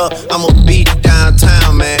up, I'ma be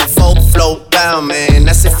downtown, man. Folk float down, man.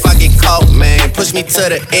 That's if I get caught, man. Push me to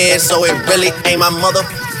the edge, so it really ain't my mother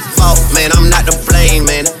fault, man. I'm not to blame,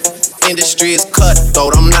 man. industry is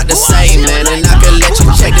cutthroat. I'm not the same, man, and I can let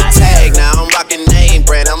you check the tag. Now I'm rocking name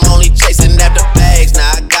brand. I'm only chasing after bags.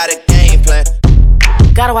 Now I got a game plan.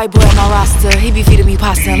 Got a white boy on my roster, he be feeding me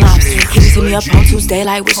pasta and lobster. He just hit me up on Tuesday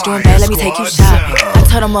like, what's doing, babe? Let me take you shopping. I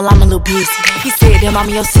told him, well, I'm a little busy. He said, damn, I'm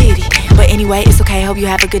in your city. But anyway, it's okay, hope you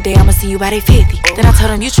have a good day. I'ma see you by day 50. Then I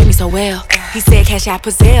told him, you treat me so well. He said, cash out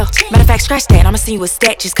Pazelle. Matter of fact, scratch that, I'ma see you with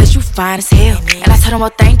statues, cause you fine as hell. And I told him,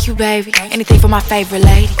 well, thank you, baby. Anything for my favorite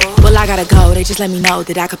lady. Well, I gotta go, they just let me know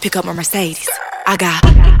that I could pick up my Mercedes. I got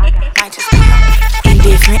in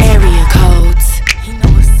different area codes.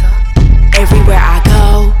 Everywhere I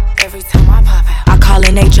go, every time I pop out, I call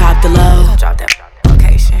and they drop the low. Drop that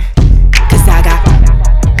location. Cause I got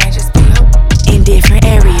in different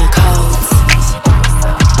area codes.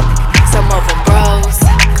 Some of them bros,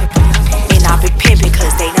 and I be pimpin'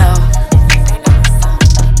 cause they know.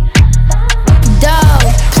 Dog,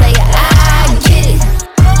 player, I get it.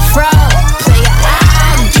 Fraud, player,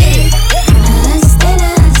 I get it.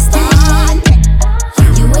 Understand.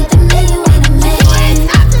 You ain't the man, you ain't the man.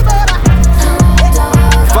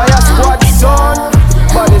 Fyah squad son,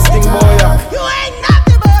 baddest thing boy. You ain't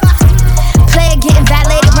nothing but a player getting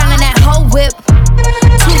violated running that whole whip.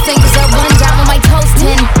 2 fingers up, 1 down on my toast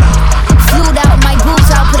tin. Flued out my boots,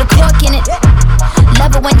 I'll put a cork in it.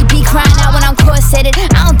 Love it when you be crying out when I'm corseted.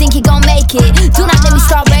 I don't think he gon' make it. Do not let me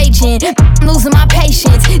start raging. Losing my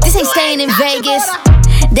patience. This ain't staying in Vegas.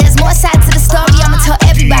 There's more sides to the story, I'ma tell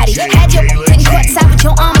everybody. Had your in courtside with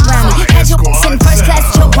your arm around me. Had your in first class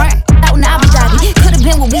with your burnt out in Abu Dhabi. Could've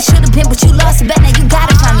been what we should've been, but you lost a bet, now you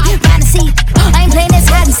gotta find me. Find a seat, I ain't playing this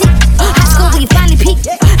hide and seek. High school where you finally peaked.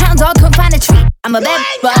 Hound dog couldn't find a treat. I'm a bad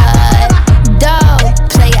bud. Dog,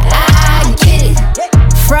 player, I get it.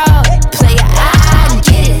 Fraud, player, I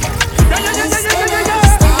get it.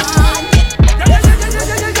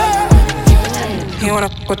 He wanna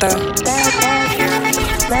f with her.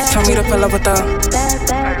 Tell me to pull up with her.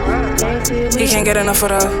 He can't get enough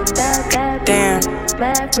of her. Damn.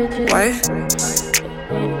 What?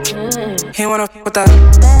 He wanna f with her.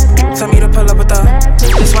 Tell me to pull up with her.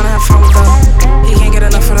 Just wanna have fun with her. He can't get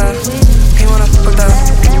enough of her. He wanna f with her.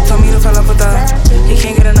 Tell me to pull up with her. He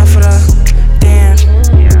can't get enough of her. Damn.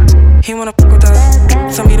 He wanna f with her.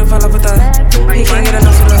 Tell me to pull up with her. He can't get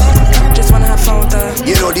enough of her. Just wanna have fun with her.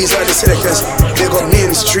 You know these are the selectors. They got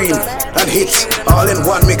mainstream and hits all in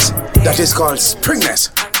one mix. That is called Springness.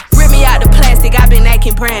 Rip me out the plastic, I been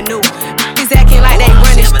acting brand new. Bitches acting like they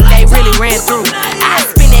running, they really ran through. I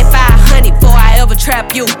spend that 500 before I ever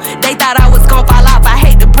trap you. They thought I was gon' fall off, I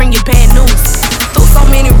hate to bring you bad news. Through so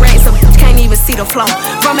many racks, a bitch can't even see the flow.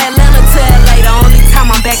 From Atlanta to LA, the only time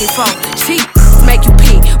I'm back and forth. Cheap, make you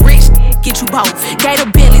pee, rich, get you both. Gave a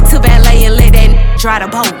Bentley to valet and let that dry the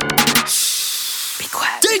boat. Be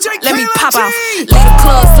quiet. Let me pop off. Leave the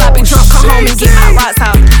club sloppy drunk, come home and get my rocks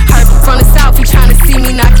off. Heard from the south, he tryna see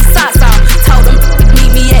me knock his socks off. Told him,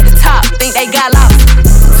 meet me at the top, think they got lost.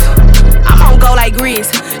 I'm on go like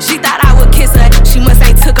Grizz. She thought I would kiss her, she must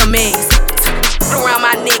ain't took a mess. Around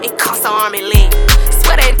my neck, it cost an arm and leg.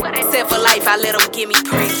 Swear they said for life, I let them give me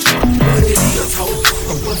praise.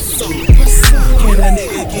 Can a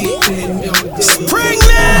nigga get in your good?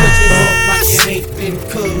 Springness! Like it ain't been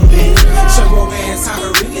cooked. Show your ass how to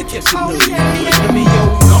really catch a nigga. Give me your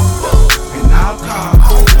number, and I'll call.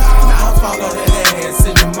 And I'll follow that ass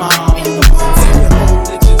in the mall. Take it home,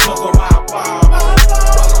 let you talk around wild.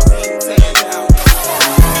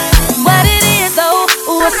 What it is, oh,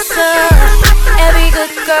 what's up? Every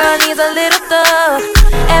good girl needs a little thug.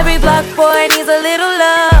 Every block boy needs a little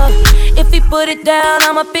love. If he put it down,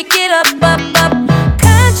 I'ma pick it up.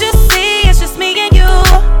 Can't you see it's just me and you?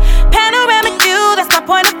 Panoramic view, that's my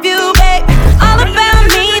point of view, babe. All about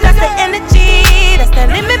me, that's the energy. That's that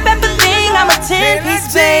limit pepper thing, I'm a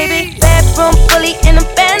 10-piece, baby. Bedroom fully in a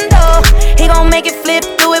bando. He gon' make it flip,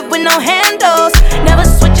 do it with no handles. Never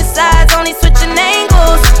switching sides, only switching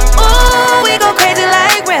angles. Ooh, we go crazy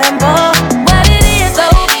like Rambo. What it is,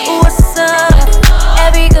 oh, what's up?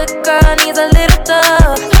 Every good girl needs a little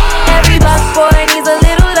thug. Every boss boy needs a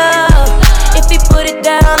little love. If he put it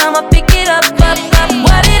down, I'ma pick it up.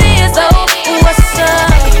 What it is, oh, what's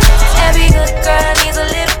up? Every good girl needs a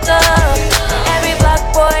little thug. Every black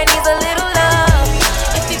boy needs a little love.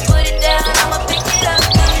 If he put it down, I'ma pick it up.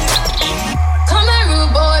 Come here,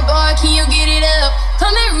 rude boy, boy, can you get it up?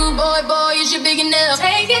 Come here, rude boy, boy, is you big enough?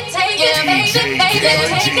 Take it, yeah, baby, take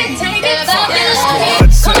it, stop it, love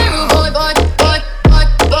it. Come here, rude boy, boy, boy, boy,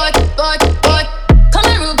 boy, boy, boy. Come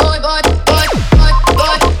here, rude boy, boy, boy, boy,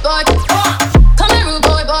 boy, boy. Come here, rude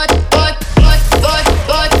boy, boy, boy, boy, boy,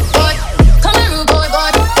 boy, boy. Come here, rude boy,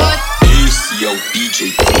 boy, boy. It's your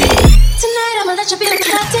DJ. Tonight I'ma let you be the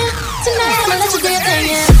captain.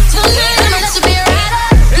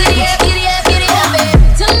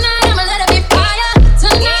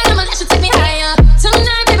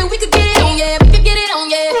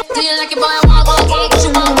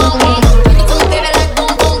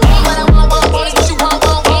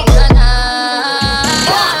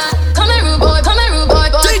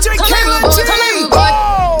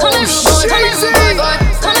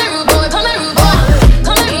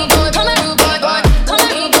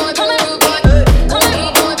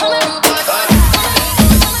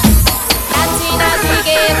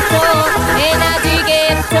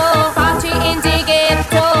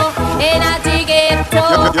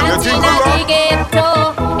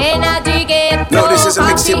 Now this is a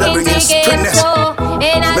mixtape that brings in Springness.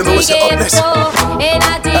 Remember what's the uplift?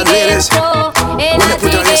 And ladies, when you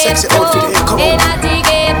put on your sexy outfit, hey, come on.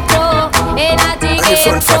 And the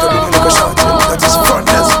front fat of the nigga shout to them that is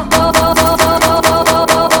Frontness.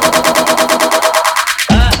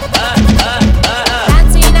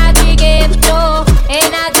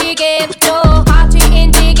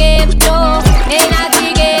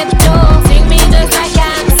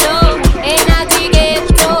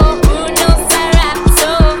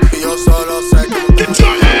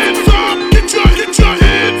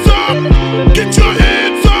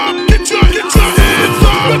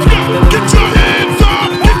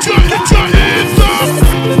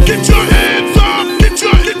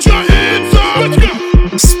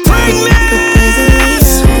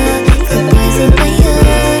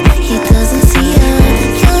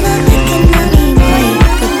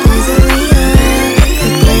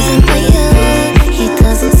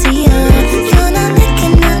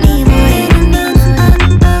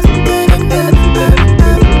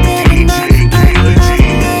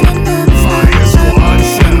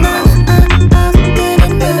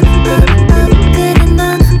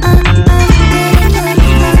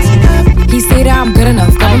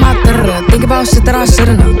 Shit that I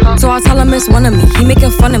should've known. So I tell him it's one of me. He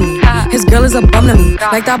making fun of me. His girl is a bum to me.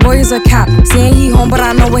 Like that boy is a cap. Saying he home, but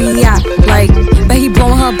I know where he at. Like, bet he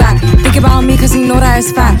blowing her back. Think about me, cause he know that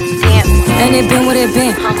it's fat. And it been what it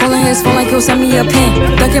been. Calling his phone like he'll send me a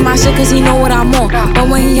pin. Ducking my shit cause he know what I'm on. But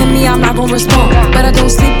when he hit me, I'm not gonna respond. But I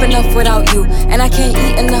don't sleep enough without you. And I can't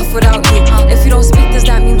eat enough without you. If you don't speak, does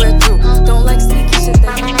that mean we're through? Don't like sneaky shit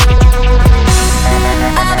that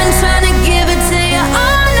I've been trying to give it to you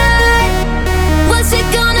all night. What's it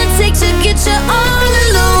gonna take to get you all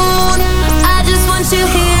alone? I just want you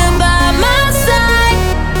here by my side.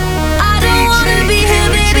 I don't wanna be here,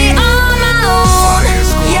 baby, on my own.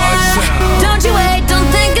 Yeah, don't you wait, don't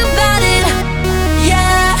think about it.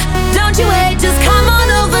 Yeah, don't you wait, just come on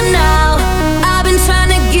over now. I've been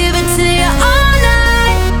trying to give it to you all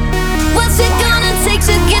night. What's it gonna take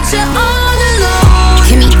to get you all alone?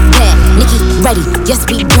 Kimmy, bad, Nikki, ready, yes,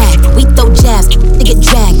 we drag. We throw jabs, they get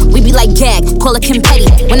dragged. We be like gag, call it Kim Petty.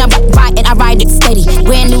 When I ride it, I ride it steady.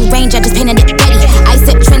 Brand new range, I just painted it ready. I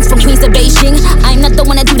set trends from Queens to Beijing. I'm not the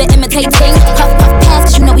one to do the imitating. Puff, puff, pass,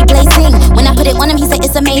 cause you know we blazing. When I put it on him, he said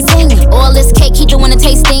it's amazing. All this cake, he doing a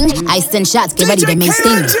tasting. Ice and shots, get ready to make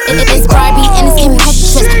sting. It's Barbie and it's Kim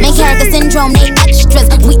Petras. Main character syndrome, they extras.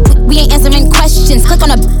 We ain't answering questions. Click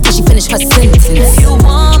on her, till she finish her sentence. If you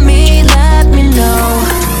want me, let me know.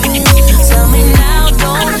 Tell me now,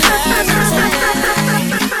 don't hesitate.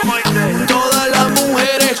 Todas las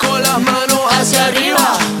mujeres con las manos hacia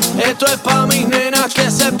arriba. Esto es pa' mis nenas que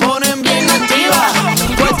se ponen bien activas.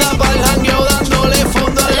 Puesta pa'l jangueo dándole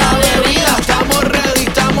fondo a la bebida. Estamos ready,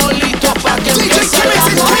 estamos listos pa' que empiece la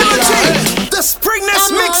movida. The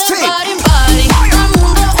Springness Mixtape.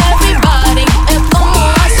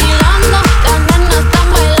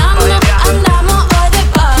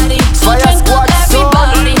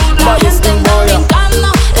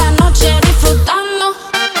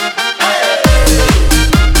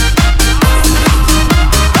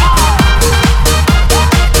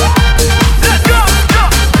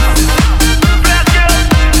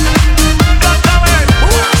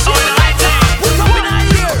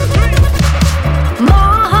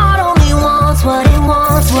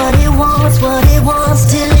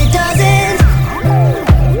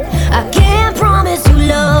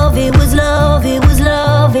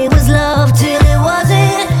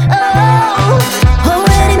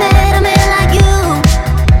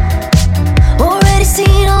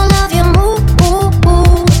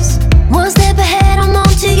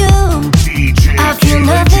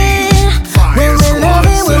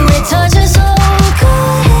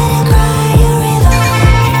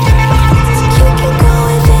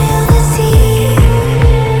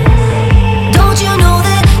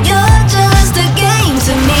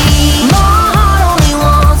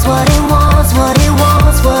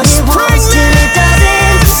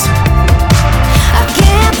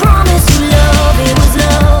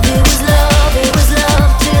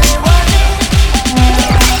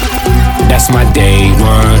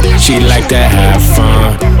 She like to have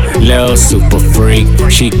fun, little super freak.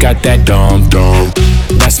 She got that dom dom.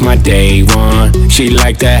 That's my day one. She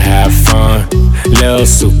like to have fun, little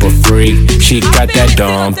super freak. She got that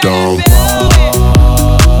dom dom.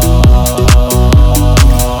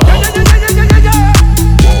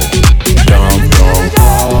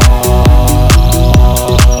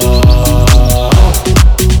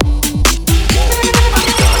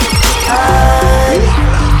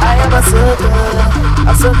 I am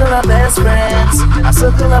a sucker circle of best friends, a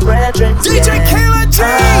circle of brethren. DJ Kayla G!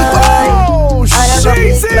 I have a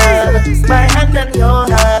big love, my hand and your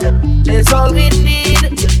hand is all we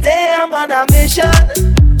need. Today I'm on a mission.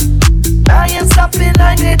 I ain't stopping,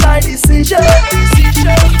 I made my decision.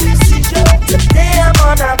 Today I'm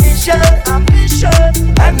on a mission,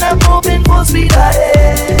 and I'm moving full speed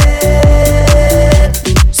ahead.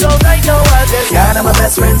 So right now I just got my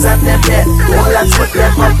best friends and them there. Oh, let's put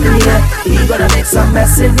them up in here. We gonna make some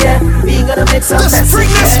mess in here. We gonna make some mess in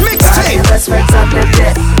here. Got my best friends and them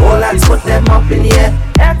there. Oh, let's put them up in here.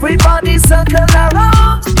 Everybody circle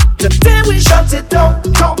around. Today we shut it down.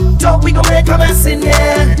 Don't we gon' make a mess in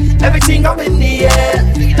here. Everything up in the air.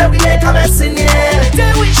 Then we make a mess in here.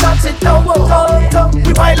 Today we shut it down.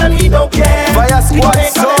 We wild and we don't care. Fyah squad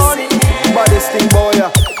son, baddest thing boy.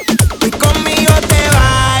 Y conmigo te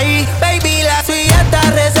vas, baby, la suya está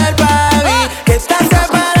reservada. Que estás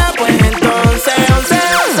separada, pues entonces 11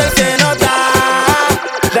 se nota.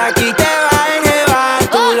 De aquí te vas a llevar,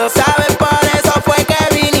 tú lo sabes, por eso fue que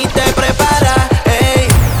viniste preparada. Ey,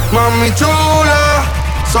 mami chula,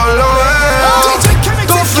 solo veo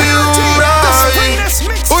tu figura ahí.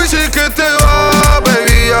 Hoy sí que te va,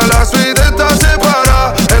 baby, a la suite está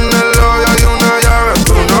separada. En el lobby hay una llave,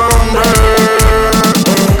 tu nombre.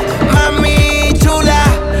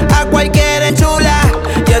 Cualquier chula,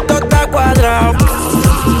 y esto está cuadrado.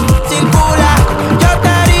 Circula, yo te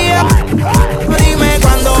haría. Dime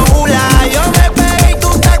cuando hula. Yo me pegué y tú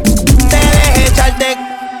te dejé echarte.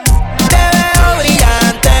 Te veo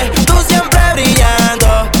brillante, tú siempre brillando.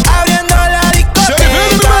 Abriendo la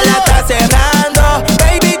discoteca, la estás cerrando.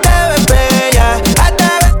 Baby, te ves bella. Hasta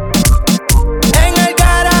en el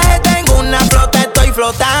garaje tengo una flota, estoy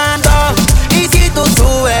flotando. Y si tú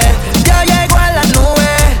subes, yo llego a las nubes.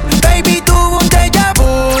 Baby, tuvo un déjà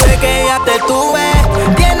vu de que ya te tuve.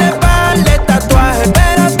 Tienes par de tatuajes,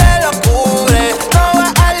 pero te lo cubre. No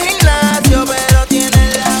vas al gimnasio, pero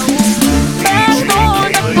tienes la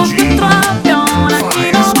Perdona con tu traición, aquí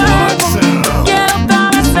no vuelvo. Quiero otra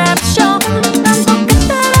recepción. Tanto que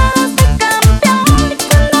te das de campeón. Y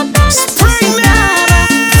cuando te necesitaba,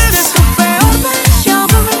 eres tu peor versión.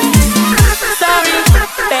 Sorry,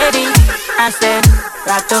 baby, hace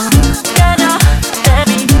rato que no te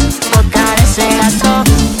vi buscar ese gato.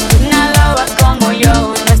 Una loba como yo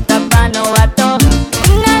no está pa' novato.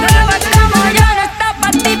 Una loba como yo no está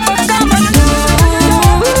pa' tipos como tú.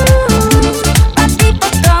 Pa'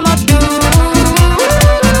 tipos como tú.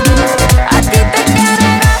 A ti te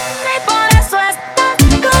quiere y por eso estás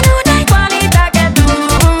con una igualita que tú.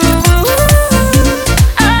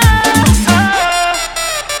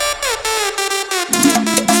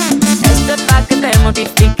 Esto es pa' que te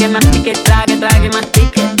mortifique, mastique, trague,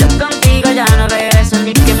 mastique. Yo contigo ya no regreso,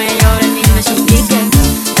 ni que me llore ni me suplique.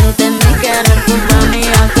 Entendí que no es culpa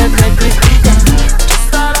mía que te critique. Yo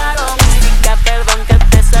solo hago música, perdón que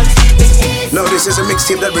te salpique. Now this is a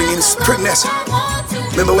mixtape that brings in Springness.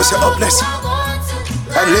 Remember we say upness.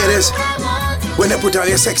 And ladies, when they put on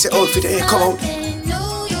your sexy outfit and you come out,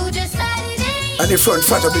 and the front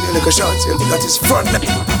up in the little shorts, that is front.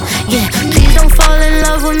 Yeah, please don't fall in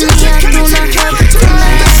love with me, I do not have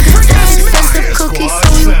tonight. This is just a cookie, so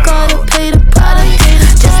you gotta pay the price.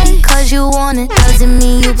 Just because you want it doesn't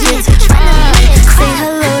mean you get to try. Say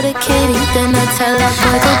hello to Kitty, then I tell her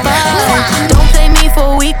boy goodbye. Don't play me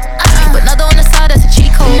for a week, but another on the side, that's a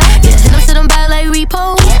cheat code. Yeah, hit them to them back like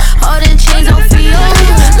repo. Hard and chains on Fio.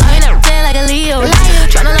 Lying up there like a Leo.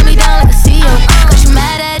 Tryna let me down like a CEO. Cause you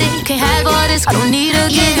mad at it, you can't have all this. I don't need to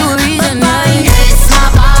give you a reason. It's my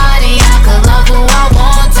body, I could love who I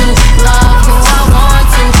want to. Love who I want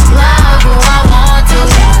to. Love who I want to.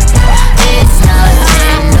 It's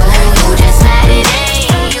nothing new, you just mad it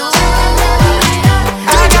ain't you.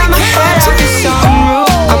 I got my head out the sunroof.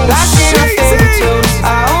 I'm blasting my favorite tunes. I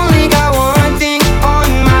only got one thing on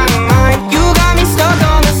my mind. You got me stuck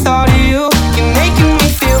on the thought of you. You're making me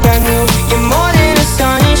feel brand new. You're more than a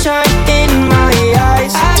sunshine in my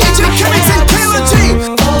eyes. DJ Chemics and Kayla G,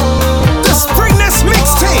 the Springness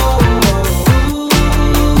Mixtape.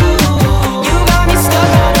 You got me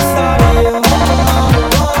stuck on the thought of you.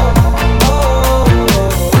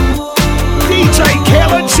 DJ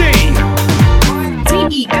Kayla G.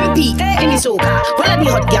 T-E-M-P-A in the soca. All of the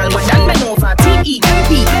hot girl want that men over.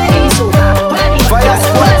 T-E-M-P-A in the soca. All of the hot girl,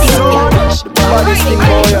 all of the hot girl. Baddest thing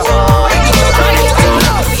boy.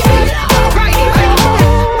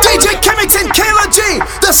 DJ Chemics and Kayla G,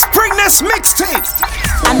 the Springness Mixtape.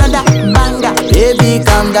 Another banger. Baby,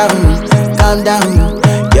 calm down, calm down.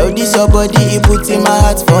 Yo, this your body, it puts in my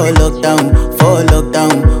heart for lockdown, oh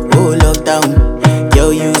lockdown. Yo, Yo,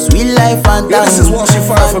 you sweet life and down. This is what she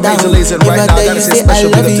fire for major ladies and right now. That is a special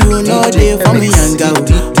I love you, no day for me, young girl.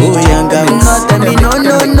 Oh, young girl. Not tell me no.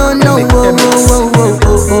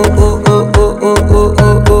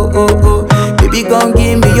 Baby, gon'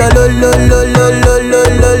 give me your lo.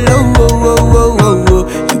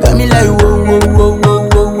 You got me like whoa.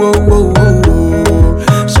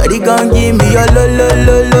 Shawty gon' give me your lo.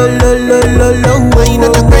 Wine on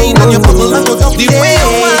the brain and your bubble and go down. The way you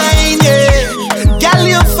whine, yeah. Girl,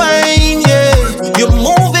 you're fine, yeah. You're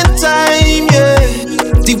moving time, yeah.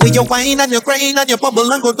 The way you whine and you grind and your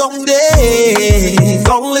bubble and go down there.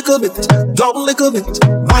 Down a little bit.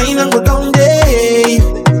 Whine and go down there.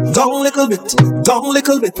 Down a little bit.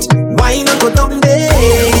 Whine and go down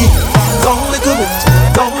there. Down a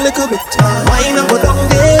little bit. Whine and go down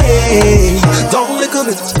there. Down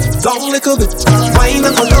a little bit. Whine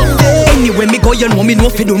and go down there. Anyway me go, you know me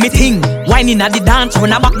fi do me thing. Whining at the dance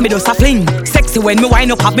when I back me does a fling. Sexy when me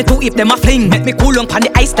wine up, have me two hip them a fling. Make me cool on pan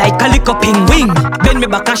the ice like a liquor ping wing. Bend me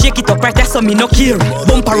back and shake it up right there so me no care.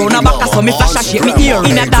 Bump around a back so me flash and shake me ear.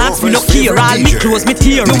 In a dance me no care, all me close me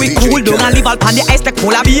tear. Do it cool down and leave all pan the ice like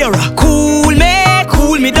polar beer. Cool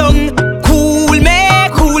me down.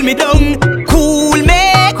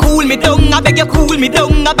 I beg you cool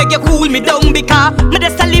me down because me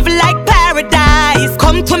just a live like paradise.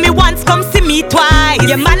 Come to me once, come see me twice.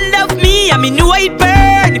 Your man love me and me know it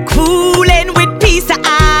burn. Coolin' with piece of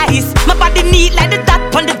ice. My body neat like the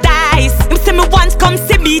dot on the dice. Him see me once, come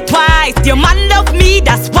see me twice. Your man love me,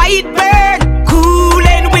 that's why it burn.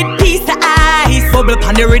 Coolin' with piece of ice. Bubble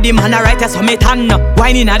pan the rhythm and I write so me tan.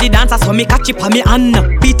 Whining at the dance so me catch it on me hand.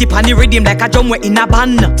 Beat it on the rhythm like a drum way in a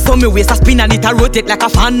band. So me waist a spin and it a rotate like a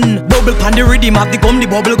fan. Bubble pan the rhythm of the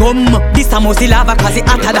bubble gum. This a mostly lava cause it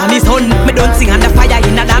hotter than the sun. Me don't sing on the fire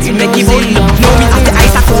in a dance we make it fun. Know me as the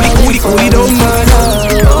ice a cool it down.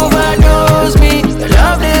 Overdose me,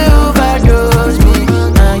 love they overdose me.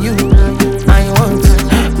 Now you, I want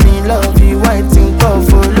me love you, I think of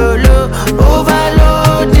follow.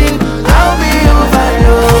 Overloading, I'll be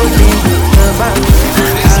overloading. The bank,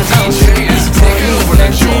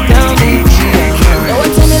 no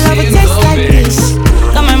one tell me love will taste like this.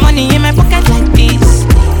 Got my money in my pocket like this.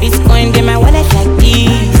 Bitcoin in my wallet like this.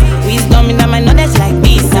 Wisdom in my knowledge like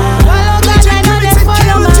this. Follow God, I know they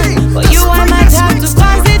follow man. But you are my job to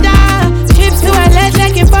consider. Trips to LA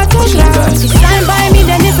taking photographs. Stand by me,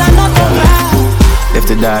 then it's another round. Live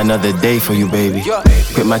to die another day for you, baby.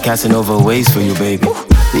 Quit my Casanova ways for you, baby.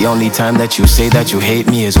 The only time that you say that you hate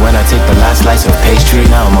me is when I take the last slice of pastry.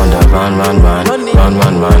 Now I'm on the run.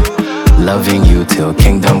 Loving you till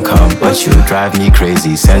kingdom come, but you drive me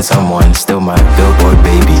crazy. Send someone, still my billboard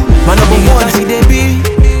baby. My number one, see they be.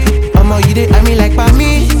 I'm all you did, I mean like by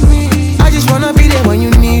me. I just wanna be there when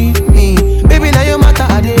you need me. Baby, now your matter,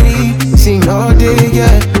 I did sing all day,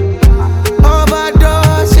 yeah.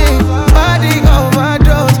 Overdosing, body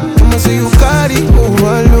overdose. I'ma say you got it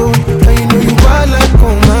overload. And you know you wild like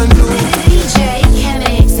commando. DJ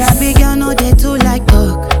Chemics. Sabi girl, no they too like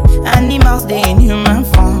dog. Animals, they in human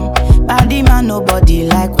form. Body man, nobody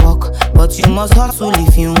like walk. But you must hustle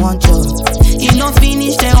if you want job. You no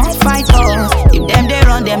finish, they won't fight us. If them they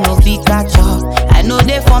run, them no fit catch up. I know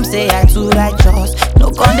they form say I too righteous.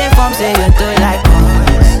 No con they form say you too like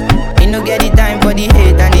us. Me no get the time for the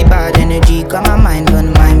hate and the bad energy. Got my mind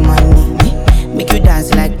on my money. Make you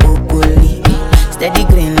dance like broccoli. Steady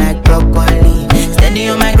green like broccoli. Steady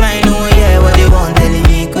on my grind, oh yeah, what they want telling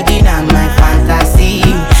me. Could deny my fantasy.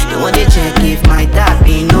 They want to check if my tap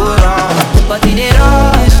be no wrong. But it they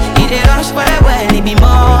rush well, it be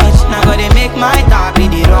much. Now gotta make my tap be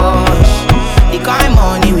the rush. The kind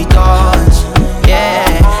money we touch, yeah.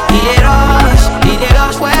 It they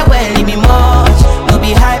rush well, it be much. No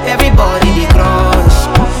be hype, everybody they crush.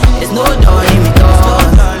 There's no darling with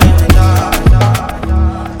us.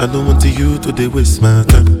 I don't want you to they waste my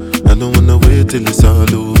time. I don't wanna wait till it's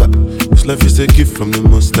all over. This life is a gift from the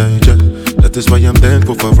Most High. That is why I'm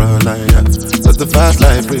thankful for all I have. Cause the fast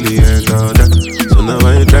life really ain't all that. So now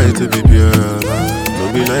I try to be pure.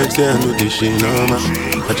 Don't be like say I know this shit no man.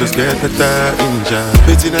 I just get better in job.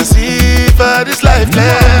 Waiting I see for this life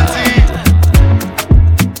plenty.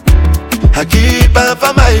 I keep on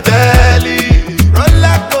for my belly.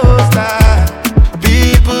 Roller coaster.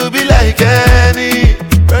 People be like any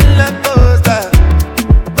roller coaster.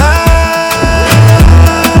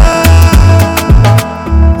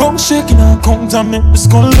 Shaking and count and make the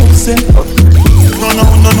skull lose it. No,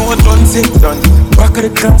 don't say done. Back of the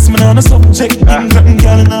class, man on the subject. England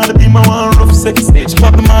girl and all the be my one rough sex. She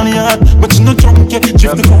pop the money hard, but she no drunk yet.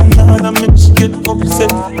 Drift the phone down and make she get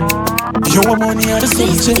upset. You want money on the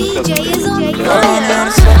subject.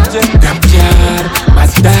 Cambiar,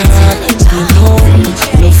 matar, skin home,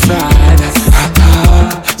 no fraud.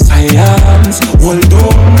 Science, hold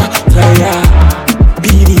on, playa.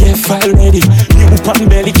 PDF already. New pan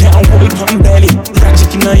belly, can't hold pan belly.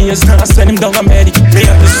 Ratchet in her ears, can't send him down a medic. Me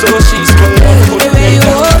have the soul, she's going on for the way you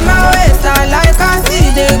hold my waist, I like I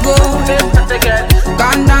see they go.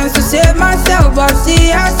 Can't dance to save myself, but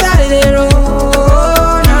see outside the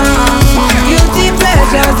road. Guilty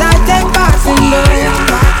pleasures, I take passing low.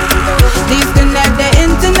 Disconnect the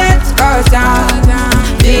internet, cause I'm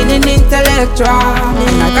feeling intellectual.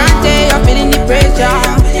 And I can't tell you're feeling the pressure.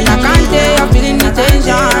 And I can't tell you're feeling the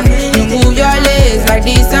tension. You move your legs like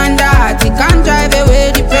this and that. It can't drive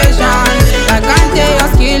away depression. I can't tell your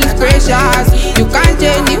skill is precious. You can't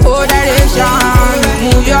change the whole direction.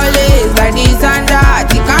 You move your legs like this and that.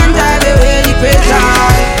 It can't drive away depression.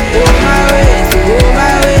 Oh my ways, oh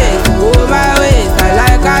my ways, oh my ways. I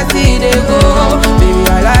like I see they go. Baby,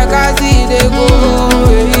 I like I see they go.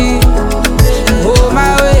 Baby. Oh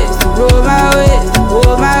my ways, oh my ways,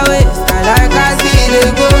 oh my ways. I like I see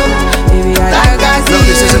they go. Baby, I like I see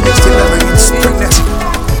they go. This is a mixtape that brings Springness.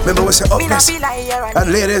 Remember we say upness.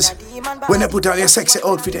 And ladies, when you put on your sexy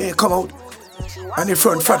outfit and you come out and the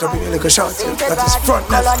front up in your little short, that is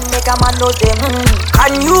frontness.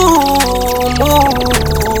 Can you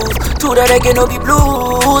move to the reggae no be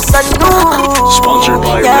blues and no? Sponsored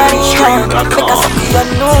by Riddimstream.com.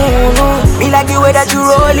 Me like the way that you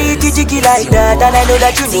roll it, jiggy like that, and I know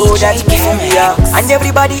that you know that's me, yeah. And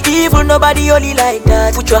everybody evil, nobody only like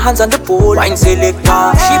that. Put your hands on the pole, wine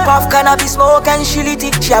selector. She puff cannabis smoke and she lit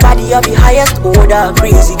it. She a body of the highest order,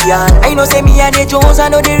 crazy girl. I know say me and the Jones, I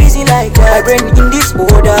know the reason like that. My brain in this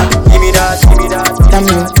order. Give me that, give me that. Love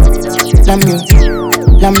you, love you,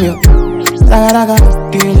 love you. Raga,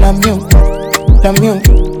 do you love you, love you,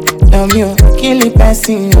 love you. Kill it,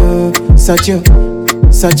 passing you, such you,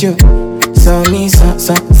 such you. So me,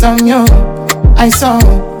 so you. I saw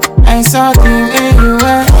the way you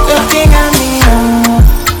were looking at me.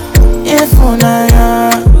 If you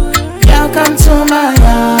come to my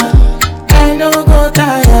yard, I don't go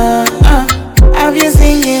tired. Have you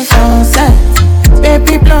singing for set?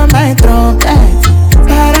 Baby, blow my trumpet.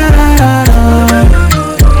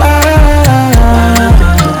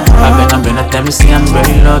 I've been a time to see I'm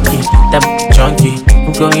very lucky. That junkie,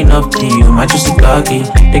 I'm going off to you. My juicy doggy,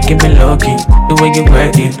 they keep me low key. The way you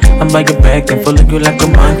working, I'm by your back and follow you like a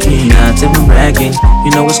monkey. Not even bragging,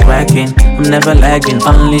 you know what's cracking. I'm never lagging,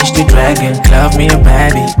 unleash the dragon. Love me a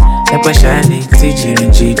baddie, like a shiny.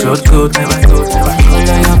 CG&G, code good, never good.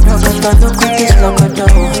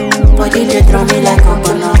 Body they throw me like a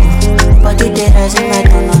banana. Body they rise in my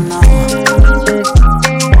banana.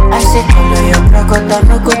 I say color your crocodile,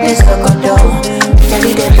 no good this crocodile. Tell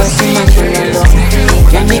you they bustin' my shoulder.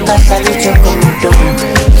 You make a salute your commando.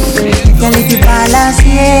 Tell you the balance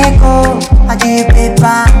echo, I give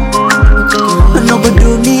paper. No go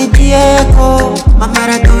do me Diego, my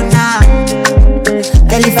Maradona.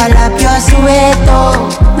 Tell you I lap your sueto,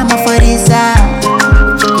 I'm a forisa.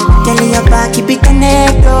 Tell you your back, keep it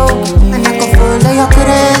connected, and I can follow your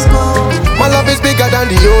Cresco. My love is bigger than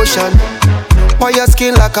the ocean. Why your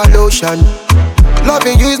skin like a lotion?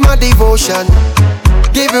 Loving you is my devotion.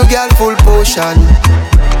 Give you girl full potion.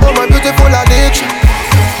 Oh my beautiful addiction.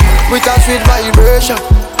 With a sweet vibration.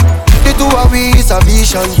 The two of we is a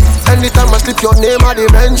vision. Anytime I slip your name I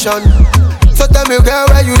dimension. So tell me girl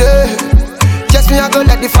where you there? Just me I go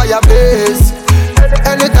let the fire blaze.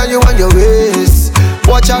 Anytime you want your ways.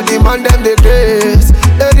 Watch out the man them the grace.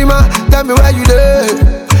 Lady man tell me where you there?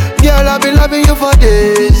 Girl I've been loving you for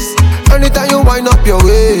days. Anytime you wind up your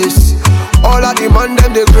waist, all I demand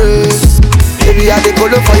them the grace. Baby, I dey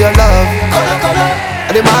colo for your love.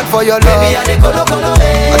 I dey mad for your love. Baby, I dey colo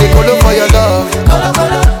for your love.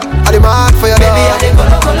 I dey mad for your love.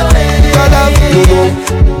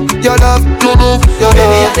 Your love, no no. Your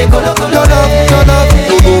love, no no. Your love, your love,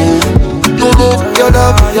 your love, no no. Your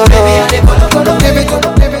love, your love. Give it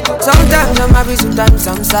to. Sometimes I'm happy, sometimes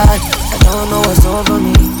I'm sad. I don't know what's over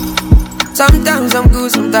me. Sometimes I'm good,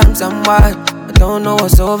 sometimes I'm wild. I don't know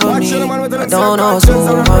what's over me. I don't know what's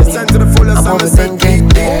over me. I'm overthinking.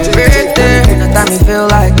 Spirit there, and I time me feel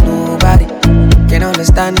like nobody can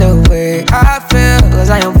understand the way I feel. Cause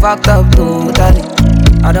I am fucked up totally.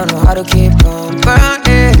 I don't know how to keep on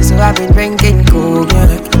burning. So I've been drinking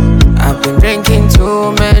cognac. I've been drinking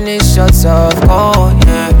too many shots of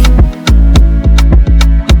cognac.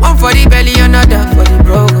 One for the belly, another for the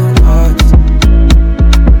broken heart.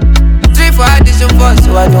 For addition for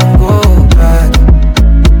so I don't go back.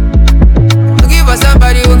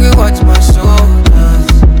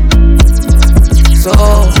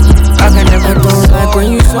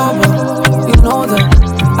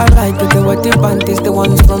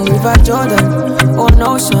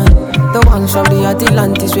 The ones from the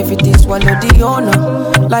Atlantis, we fit this swallow the owner.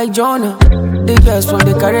 Like Jonah. The girls from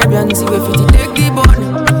the Caribbean sea, we fit take the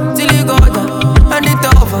bone till you go down. And it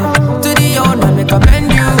over to the owner, make a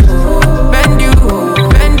bend you, bend you,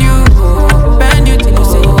 bend you, bend you till you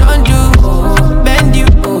say you don't do. Bend you,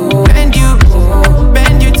 bend you,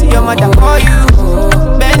 bend you till your mother call you.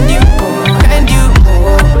 Bend you, bend you.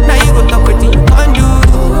 Now you go talk with you can't do.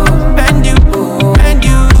 Bend you, bend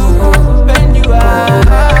you, bend you.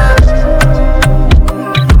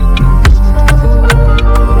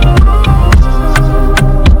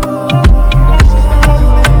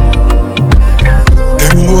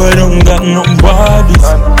 Boy don't got no bodies.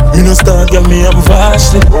 Me no star girl, me I'm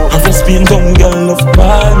vastly. I'm from Spain, down girl love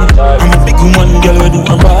party. I'm a big woman girl, we do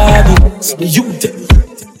a body. So you tell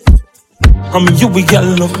I'm a you we girl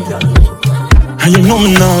love. And you know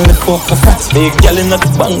me now, let fuck a fat. Big girl in the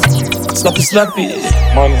bank, slappy slappy.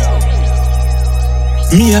 Money.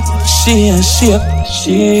 Me up, she.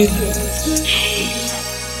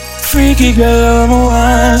 Freaky girl, I'm a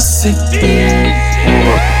wanna see.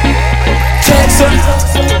 Text her,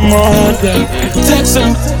 more girl. Text her,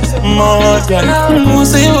 more girl. Who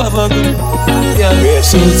say you have a good girl?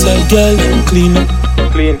 So it's a girl, clean up.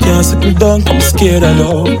 Can't settle down, I'm scared of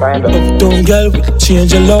love. Uptown girl, we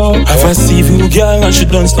change your love. If I see you girl and she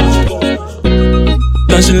done stop.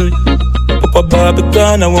 Then she pop a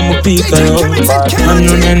Barbican, I want my peak her out. I'm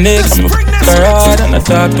on her neck, I'm a f*** her hard. And I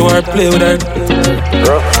talk to her, play with her.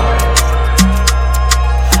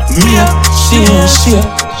 Me up, she.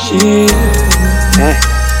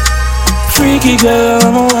 Freaky girl,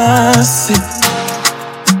 I'm a wanna see.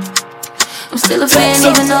 I'm still a fan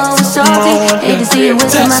even though it's salty. Hate to see you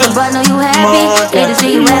with somebody but know you happy. Hate to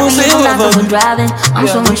see you happy even not over driving. I'm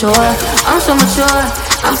so mature. I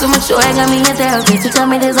got me a therapist to tell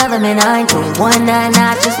me there's other men I ain't doing one night,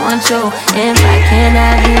 I just want you. If I can't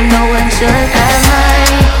have you, no one should.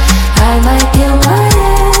 I might kill my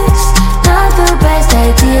ex. Not the best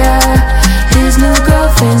idea. His new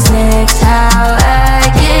girlfriend's next. How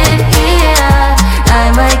I get here?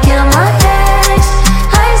 I might kill my ex.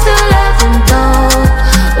 I still love him though.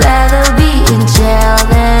 Rather be in jail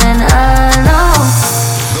than alone.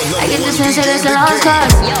 I get the sense that it's a lost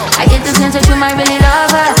cause. I get the sense that you might really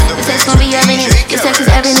love her. The sex gon' be evidence. The sex is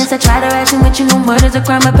evidence. I try to ration with you. No murder's a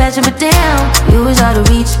crime of passion, but damn, you was out of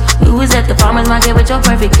reach. You was at the farmer's market with your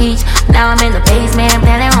perfect peach. Now I'm in the basement,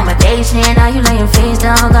 planning on my patient. Now you laying face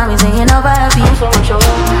down, got me singing over a beat. I'm so mature.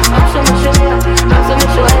 I got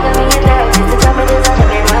me in therapy to tell me there's other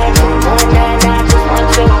men right. One night, I just want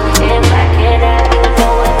you. If I can't have you,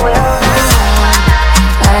 no one will.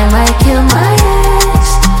 I might kill my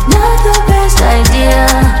ex. Not the best idea.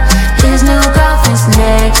 His new girlfriend's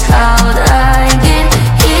next. How'd I get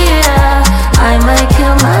here? I might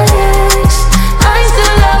kill my ex. I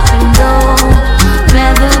still love him though.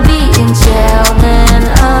 Rather be in jail than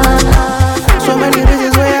So many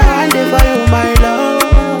reasons why I live for you, my love.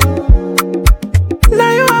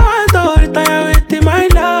 Now you want to retire with my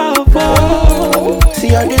love. Oh.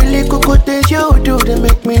 See all the little good things you do, they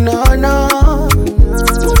make me no.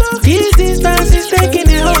 This distance is taking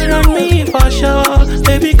a hold on me for sure.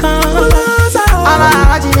 Baby, come closer. I'm a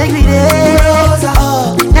heart every day.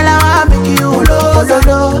 Oh, and I wanna make you low.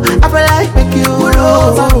 I feel like make you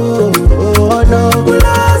low. Oh no,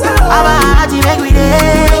 I'm a heart every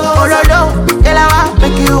day. Oh no, and I wanna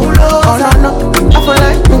make you low. Oh no, I feel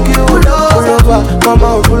like make you low. Pull over, come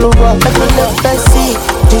on, pull over. Make me love that see.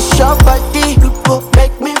 This your body, you go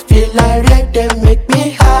make me feel like red, they make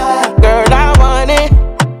me high. Girl, I want it.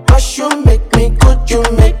 Cause you make me good, you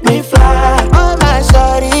make me fly. Oh my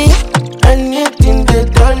sorry. Anything they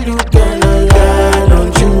tell you cannot lie,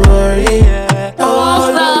 don't you worry.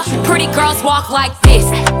 All the pretty girls walk like this.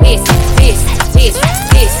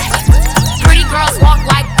 Pretty girls walk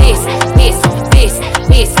like this.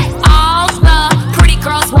 All the pretty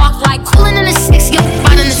girls walk like coolin' in the 6, you're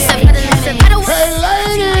fine in the 7. I don't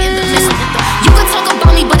you can talk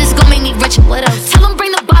about me, but it's gon' make me richer. Tell them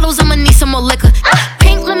bring the bottles, I'ma need some more liquor.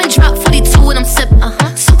 Pink lemon drop, 42 and I'm sippin'.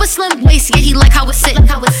 Super slim waist, yeah, he like how it sit. Eat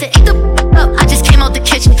the up, I just came out the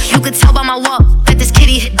kitchen. You could tell by my walk that this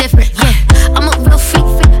kitty hit different. Yeah, I'm a real freak.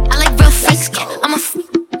 I like real freaks. I'm a freak,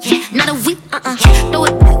 yeah, not a weak. Throw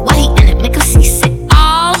it back while he in it, make him seasick.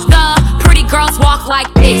 All the pretty girls walk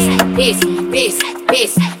like this.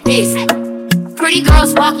 Pretty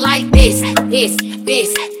girls walk like this.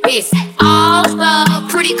 All the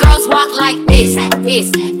pretty girls walk like this.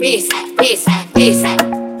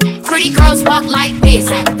 Pretty girls walk like this.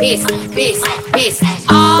 I've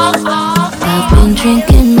been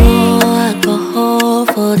drinking more alcohol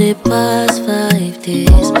for the past 5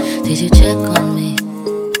 days. Did you check on me?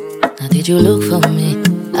 Now did you look for me?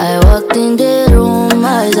 I walked in the room,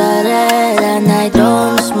 eyes are red, and I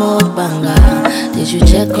don't smoke banga. Did you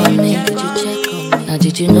check on me? Now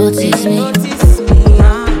did you notice me?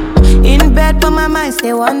 In bed, but my mind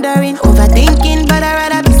stay wandering, overthinking, but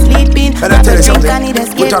I'd rather be sleeping. And I tell you something,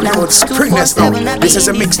 we're talking about Springness now. This is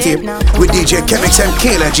a mixtape with DJ Chemics and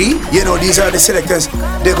Kayla G. You know, these are the selectors.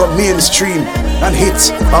 They got mainstream and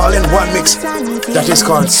hits all in one mix. That is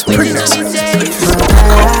called Springness.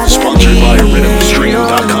 Sponsored by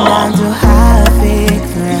Riddimstream.com.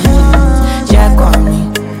 Check on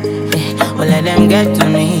me, well let them get to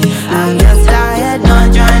me. I'm just tired,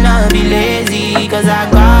 not trying to be lazy, cause I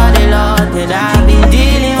got a lot that I've been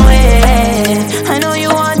dealing with. I know you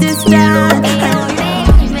understand.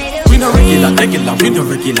 We no regular, we no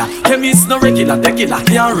regular. Chemists no regular, can't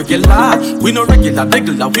regular. We no regular,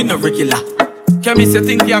 we no regular. Chemists you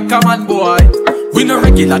think you're common boy. We no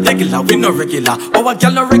regular, we no regular. Our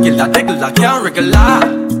girl no regular, can't regular.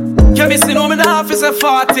 Chemists you know me the office at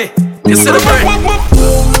 40. You see the break.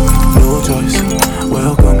 No choice,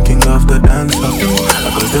 welcome king of the dance floor.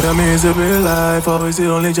 Cause that amazing real life, always it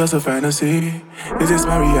only just a fantasy. Is this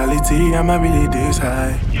my reality? Am I really this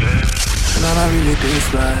high? And am I really this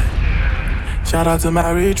fly? Shout out to my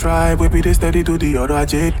retribe, we be this steady to the other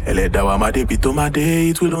jade. Eledawa my day, to my day,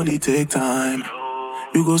 it will only take time.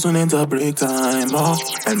 You go soon enter break time, oh,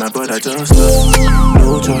 and my brother just lost.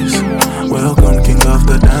 No choice, welcome king of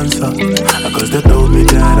the dancer. Cause they told me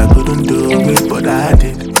that I couldn't do it, but I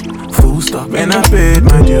did. Full stop, and I paid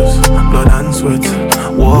my dues, blood and sweat.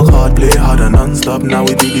 Work hard, play hard and non-stop. Now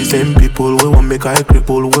we be the same people, we won't make I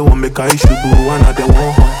cripple, we won't make I shubu. One of them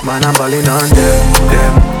won't hurt, man I'm balling on them,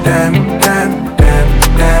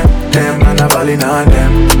 man I'm balling on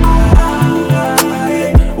them.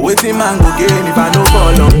 Waiting man go gain if I no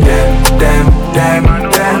fall on them,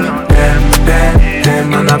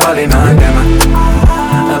 man I'm balling on them,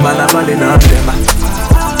 man I'm balling on them.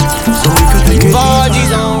 So we could take it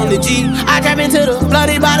 4G's on the G. I trap into the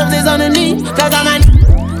bloody bottoms is on the knee. Cause I'm a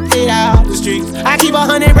it out the streets. I keep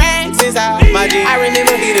 100 racks inside my jeans. I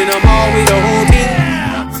remember hitting them all with the whole team.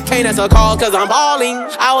 Can't answer a call cause I'm balling.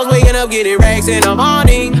 I was waking up getting racks in the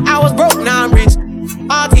morning. I was broke, now I'm rich.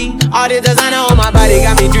 All this designer on my body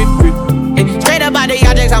got me drip. And straight up out the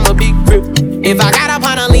objects, I'm a big grip. If I got up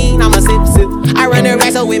on a lean, I'm a sip. I run the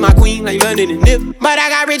racks up with my queen like London and Nip. But I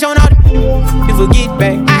got rich on all the to forget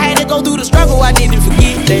back. I had to go through the struggle, I didn't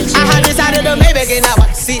forget that. I hopped inside of the Maybach and now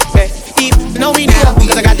I sit back. Deep, know me now,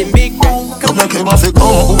 cause I got them big racks. Come on, come on,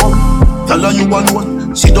 tell her you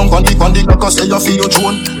alone. Sit down on the like I say you feel your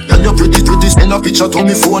drone. Tell you pretty, send a picture to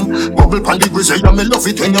me phone. Bubble pan the grizzly, I me love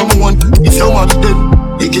it when you moan. If you want it,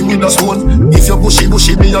 he give me the stone. If you bushy,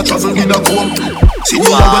 me a travel with a comb. See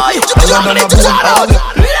me a wet, I am a bone.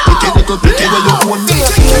 Picky where you own.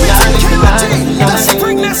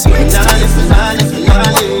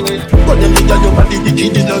 But them nigga you body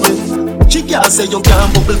wicked in a way. She can't say you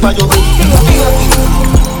can't bubble by your head.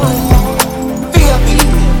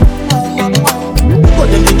 But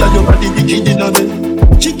them nigga you body wicked in a way.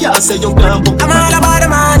 She can't say you can't bubble. I'm all about the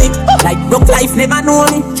money. Like broke life never know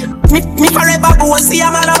me. Me forever go see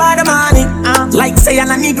I'm all about the money. Like say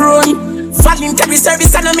I'm a Negroni. Voluntary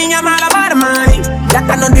service and me, I'm all about the money. That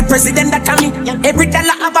I know the president that me. Every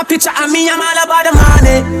dollar have a picture of me, I'm all about the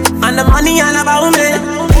money. And the money all about me.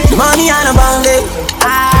 The money all about me.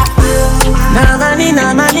 No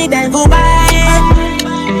money, then go buy it.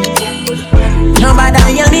 Nobody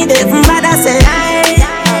you need it, but I say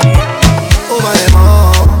over them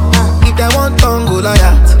all. If they want Tongo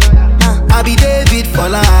Goliath, I be David for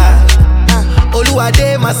life.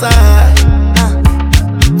 Oluwade my side.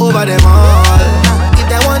 Over them all. If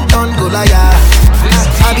they want Tongo Goliath,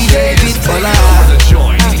 I be David for life.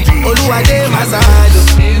 Oluwade my side.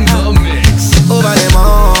 Over them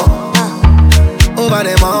all. Over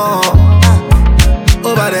them all.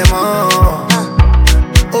 Over them all.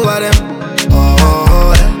 Over them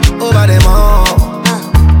all. Over them all.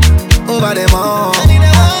 Over them all.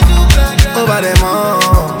 Over them all.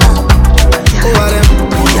 Over them.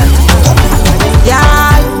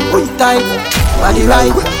 Yeah, hold tight, body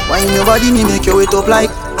right. Wine your body, me make you wait up like.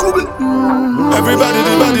 Everybody,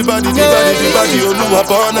 the body, you know up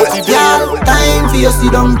on a today. Yeah, time for you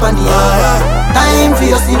sit down pan the yard. Time for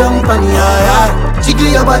you sit down pan the yard. Jiggle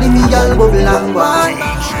your body, me girl, bubble and wine.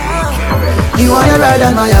 You want your ride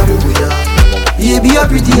and my boo ya. Baby, you're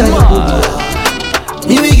pretty and you're boo.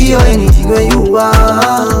 Me we give you anything when you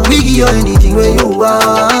want. We give you anything when you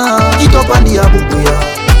want. Get up on the boo ya.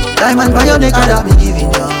 Diamond by your neck and that me giving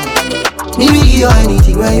ya. Me we give you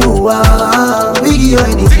anything when you want. We give you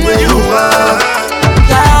anything when you want.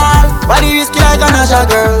 Girl, body risky like a Nasha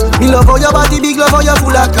girl. Me love how your body big, love how you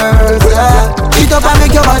full of curves, yeah. Eat up and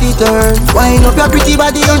make your body turn. Wind up your pretty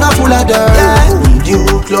body, you're not full of dirt, yeah. Need you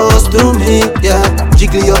close to me, yeah.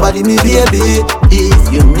 Jiggle your body, me baby.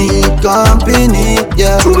 If you need company,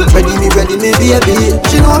 yeah. Ready me, baby.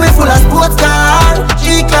 She know me full of sports car.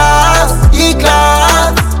 E-class.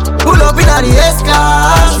 Pull up in the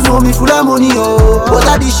S-class. She know me full of money, oh. What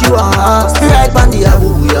a dish you want. Right bandy,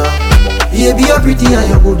 abuya. Baby, you're pretty and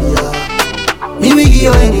you're good, yeah. Me give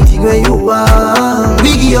you anything when you want. We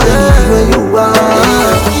give you anything when you want.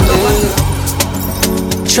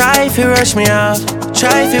 Try if you rush me off,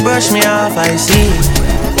 try if you brush me off, I see.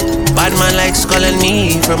 Bad man likes calling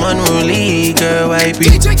me from unruly. Girl, why be?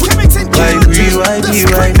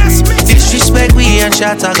 Disrespect we and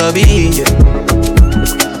shot a go be.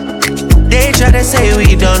 They try to say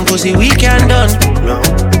we done, pussy we can done.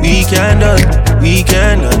 We can done, we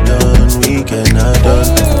cannot done, we cannot done.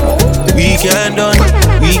 We can done,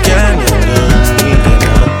 we cannot done, we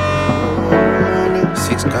cannot.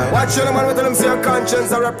 Watch your man with them say your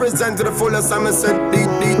conscience. I represent to the fullest. I'm a set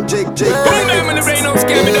DJ. Come on, man, the brain don't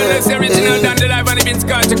scare me. Don't let say original than the life and the beans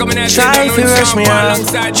scotch. Come on, try if you rush me off,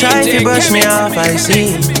 try if you brush me off, I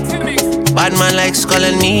see. Bad man likes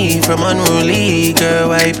calling me from unruly. Girl,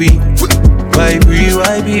 why be?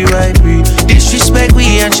 Disrespect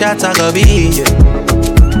we and shot a go be.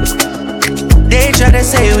 They try to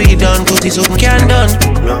say we done, put it so we can done.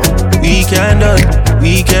 We can done,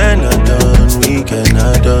 we cannot done, we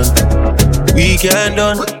cannot done. We can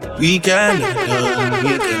done, we cannot done,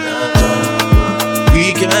 we cannot done.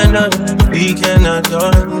 We can done, we cannot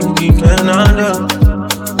done, we cannot done.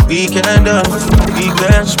 We can done, we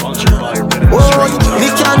can. Oh, we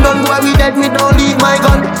can done why we dead, we don't leave my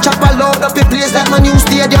gun. Chop a load up the place like my new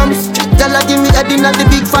stadium. Tell her give me head in like the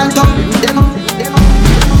big phantom.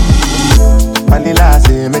 Vanilla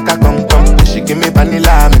say make a come. She give me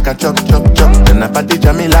vanilla, make a chop. Then I party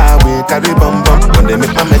Jamila, we carry bum. When they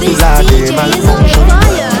make a medulla, they malfunction.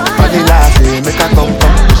 Vanilla say make a come.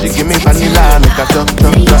 She give me vanilla, make a chop.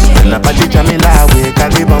 Then I party Jamila, we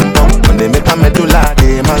carry bum. When they make a medulla,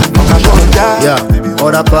 they malfunction. Yeah,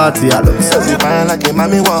 other party, I love. Because you fine like a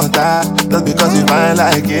mommy water. Just because you fine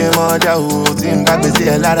like a moja. Team back, me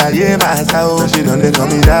say a lot of yeah, my soul. She don't they call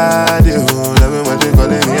me daddy. Love me when they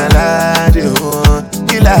calling me a laddie.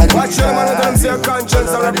 Watch your man with them say your conscience.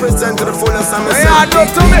 I represent to the fullest. I'm a set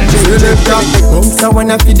Bounce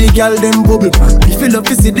when I feed the girl them bubble pan. If you love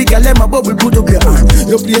to see the girl them a bubble, put up your hand.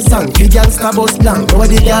 You play song, the girl star bus blank. Over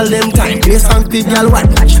the girl them time, play song, the girl one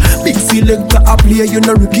match. Big selector a play, you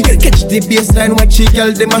no rookie. Catch the baseline, watch the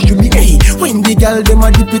girl them a shoot me. Hey, when the girl them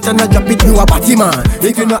a dip it and a drop it, you a party man.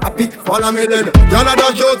 If you not happy, follow me then. Girl a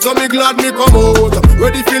dash out, so me glad me come out.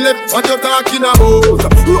 Ready for left, what you talking about?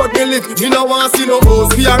 Road me live, me no want see no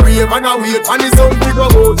host. We a rave and a wait, and it's on big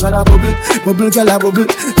about. Girl a bubble, bubble girl a bubble,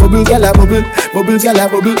 bubble girl a bubble, bubble girl a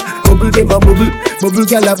bubble, bubble them a bubble, bubble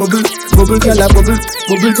girl a bubble, bubble girl a bubble,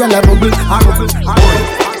 bubble girl a bubble, a bubble.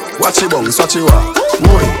 Watch it bounce, watch it walk.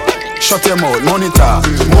 Boy, shut your mouth, monitor.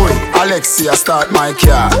 Boy, Alexia start my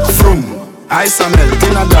car. Vroom, ice and melt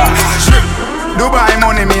in a dash. Dubai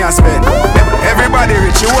money me a spend. Everybody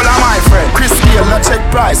rich, you all are my friend. Chris Gale no check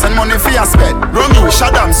price and money for a spend. Romeo,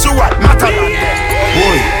 Shaddam, Stewart, Matalan.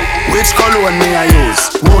 Boy, which cologne me I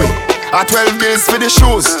use? Boy, a 12 bills for the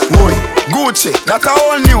shoes. Boy, Gucci, that a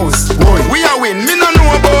all news. Boy, we a win, me no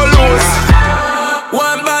know about lose.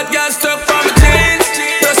 One bad girl stuck from my jeans.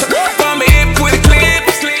 Just from my hip with a clip.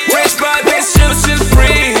 Rich by this shoes is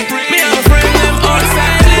free. Me and my friend them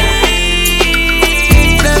outside.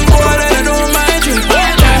 Them boy that I know my dream.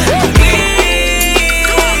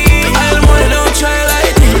 All money don't try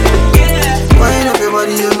like me. Wind up your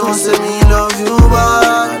body, you know say me love you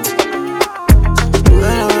bad.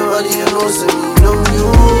 Wind up your body, you know say me love you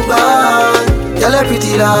bad. Girl a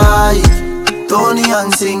pretty like Tony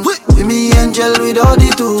and sing. Be me angel without the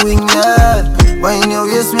two wing, yeah. When you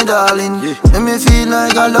waist me darling, make me feel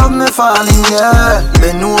like I love me falling, yeah.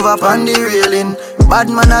 Bend over on the railing. Bad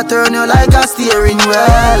man I turn you like a steering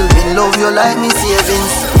wheel. Me love you like me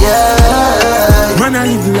savings, yeah. Man I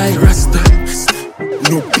live like Rasta.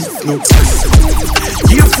 No beef, no test.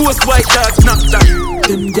 You force white dog, knock that.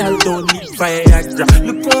 Them gal don't need Viagra.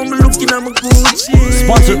 Look how me looking at my Gucci.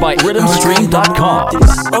 Sponsored by Riddimstream.com.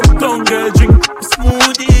 Uptown girl drink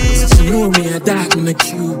smoothies. She know me a dark and a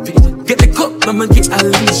Cupid. Get the cup, I'ma get a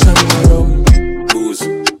leash on my rum. Booze,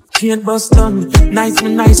 can't bust on. Nice, me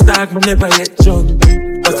nice dog, me never yet drunk.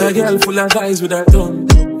 But a girl full of guys with a tongue.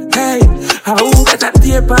 Hey, how got that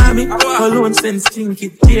tape on me? Alone send stinky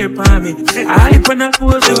tape on me. I hype and I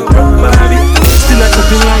hold them from Barbie. Still a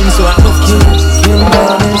couple lines so I love you.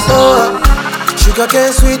 Sugar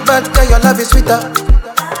cane sweet, but your love is sweeter.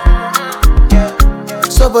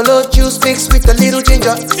 Sobolo juice mixed with a little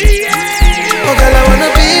ginger. Oh girl, I wanna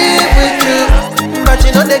be with you, but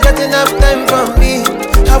you know they got enough time from me.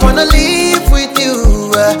 I wanna live with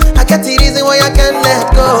you. I got the reason why I can't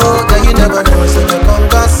let go. Girl, you never know, so you gon'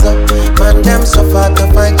 gossip. Man, them so far to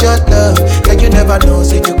find your love. Girl, you never know,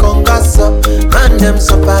 so you gon' gossip. Man, them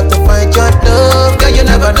so far to find your love. Girl, you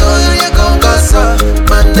never know, so you gon' gossip.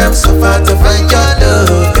 Man, them so far to find your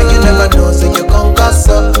love. Girl, you never know, so you gon'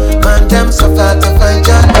 gossip. Man, them so far to find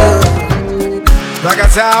your love. Like a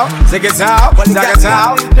sow, sick it out, like a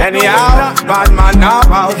sow, anyhow, bad man now,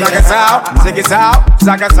 like a sow, sick it out,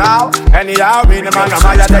 like a sow, anyhow, be the man, I'm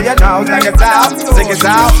all tell you now, like a sow, sick it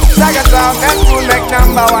out, like a sow, that will make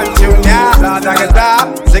number one tune, yeah, like a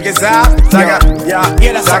sow, sick it out, like a, yeah,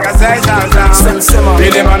 like a say, down,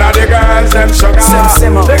 be the man of the girls, them sugar,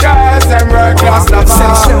 the girls, them work class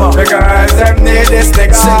lover, the girls, them need this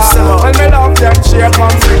nigga, when me love them, shape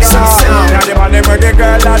on figure, now the man, them with the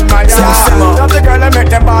girl, admire, love the girl, I make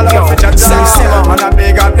them ball up with your jaw. Man, I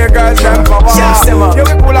big up the girls, them power. You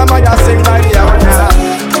be cool and man, you sing like the hour.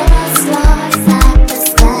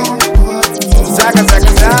 Zaka,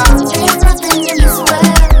 zaka, zaka.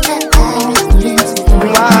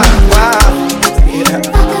 Wow.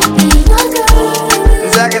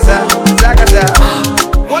 Zaka, zaka, zaka, zaka.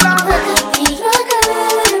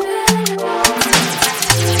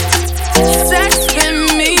 Sex with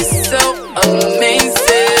me so amazing.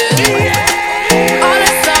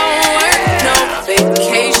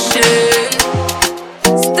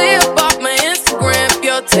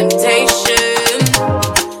 Temptation.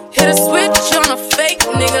 Hit a switch on a fake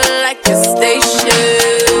nigga like a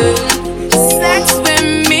station. Sex with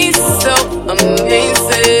me so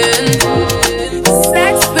amazing.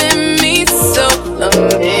 Sex with me so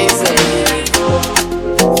amazing.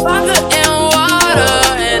 Vodka and water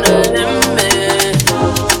and a lemon.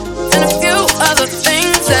 And a few other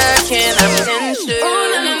things I cannot mention.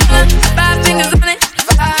 Ooh, 5 fingers on it.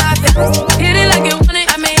 5 fingers. Hit it like you want it.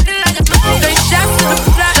 I made it like a straight shots to the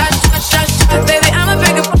fly. Baby, I'm a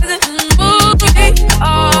bigger poison. Ooh,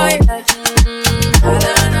 oh yeah.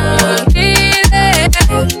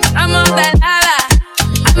 I'm on that lala.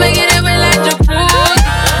 I'm making it wet like jacuzzi.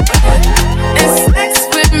 And sex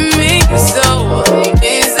with me so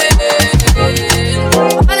amazing.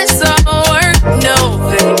 All this all work, no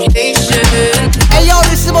vacation. Hey yo,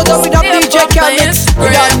 this is about DJ Chemics. We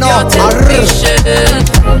got no temptation.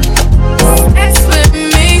 Sex with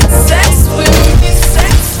me, sex with me,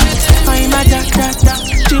 sex with me. I'm a da.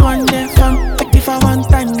 She want that from. If I want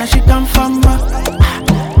time, now she come from.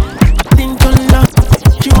 Think to love.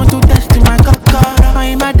 She want to test in my cockara.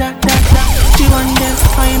 I'm a da. She want that.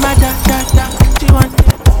 I'm a da. She want.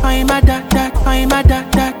 I'm a da. I'm a da.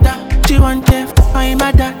 She want that. I'm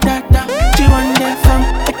a da. She want that from.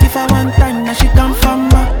 If I want time, now she come from.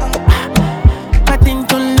 I think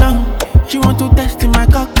too long. She want to test in my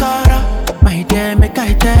cockara. My dear, make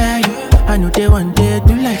I tell you, I know they one day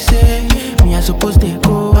do like say me, I suppose they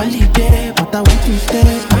go holiday, but I want to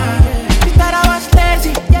stay. She thought I was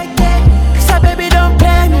lazy, so baby don't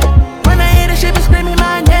play me. When I hear the she be screaming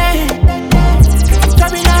my name,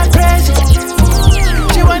 driving her crazy.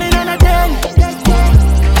 She want it on a daily.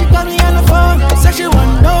 She call me on the phone, said she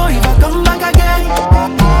want know if I come back again.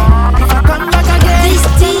 If I come back again. This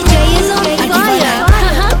DJ is on fire.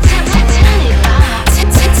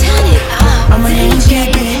 I'm a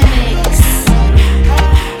Yankee, babe.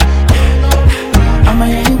 I'm a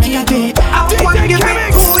Yankee, babe. I want to give it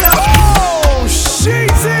to you. Oh,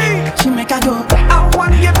 sheezy. She make a go. I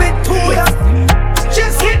want to give it to you.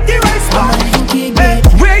 Just hit the right spot. I'm a Yankee, Hey,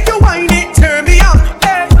 babe. where you wind it, turn me on.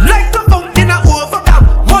 Hey, like the fountain I overcome.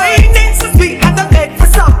 Wine it so sweet as a bed for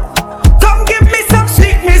some. Come give me some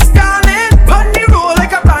sweetness, darling. Run the roll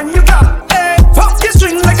like a brand new car. Hey, pop the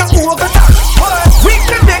string like a overtop. Weak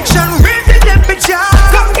connection, raise the temperature.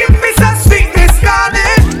 Come give me some sweetness,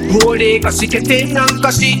 darling. Hold it, cause she get in and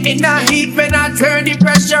cause she in the heat when I turn the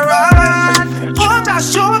pressure on. Oh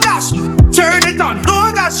gosh, turn it on.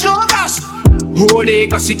 Oh gosh, hold it,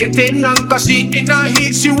 cause she get in and cause she in the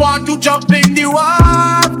heat. She want to jump in the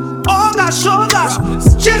water. Oh gosh,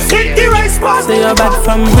 just hit the right spot. Say you're bad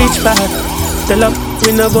from which part? Tell up,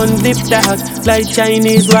 we no gon' dip dog. Like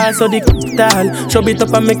Chinese wall, so the tall. Show it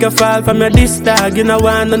up and make you fall from your disc tag. You know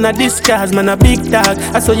one none of this cars, man a big dog.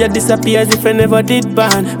 I saw you disappear as if I never did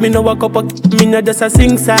ban. Me no walk up, me no just a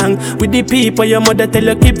sing song. With the people your mother tell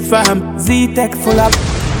you keep fam. Z-Tech full up.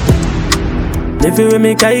 Everywhere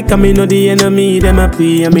me kike, me know the enemy. Them a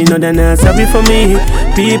play, and me know they not sorry for me.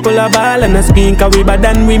 People a ball and a scream, cause we bad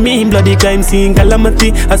than we mean. Bloody crime scene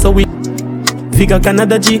calamity, I saw we figure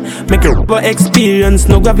Canada G. Make a experience,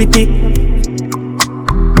 no gravity.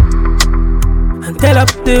 And tell up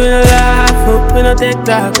to we no laugh up, we no take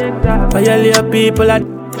talk. Violate people at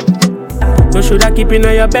you shoulda keep in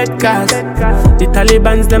your bed cause the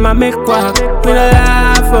Talibans them a make quack. We no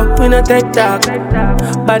laugh up, we no take talk.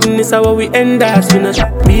 Badness how we end us. We no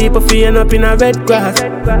people fi end up in a red grass.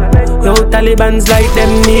 Yo Talibans like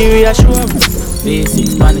them need reassure.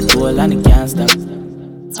 Basics man it cold and it can't stop.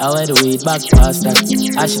 I wear the weed back past that.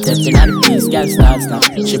 As she stepping at the piece, girl starts now.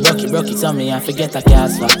 She broke it on me, I forget a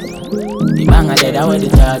cast for. The banger dead, I wear the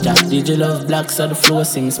charger. DJ love black, so the flow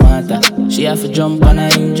sing smarter. She have to jump on her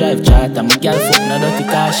in drive charter. My girl fuck no dirty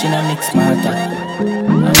car, she no mix smarter.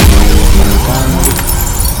 I'm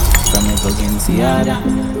from a Balenciaga.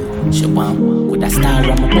 She want with a star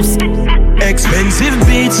on my pussy. Expensive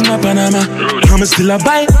beats in Panama. I'm still a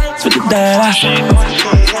bite for the dollar.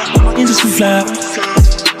 You just fly.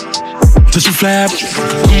 Just a fly up.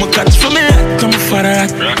 I'm a catch for me, come for that.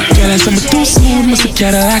 Girl, I'm too smooth, must a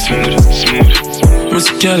Cadillac. Must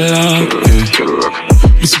a Cadillac,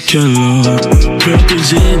 must a Cadillac. Purple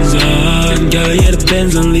jeans on, girl, yeah, the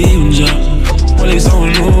Benz and leaves ya. Police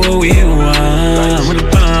don't know what we want. With the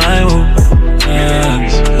pound,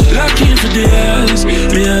 lucky for the ass.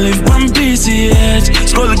 Me, I live on PCH.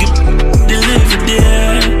 Skull get deliver the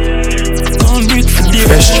air. Don't breathe for the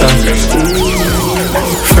fresh job.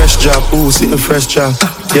 Fresh job, ooh, sitting fresh job.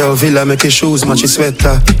 Yo, Villa make your shoes match your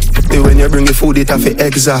sweater. When you bring the food, it have to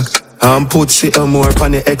exact. Put sitting more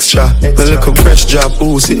on the extra. Well, look a fresh job,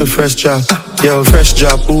 ooh, sitting fresh job. Yo, fresh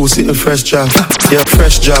job, ooh, sitting fresh job. Yo,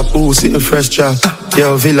 fresh job, ooh, sitting fresh job.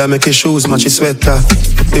 Yo, Villa make your shoes match your sweater.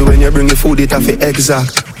 When you bring the food, it have to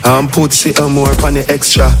exact. Put sitting more on the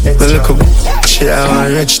extra. Well, look a shit, I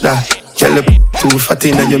want rich that. Girl, you too fat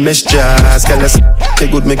in your mesh jazz. Girl, you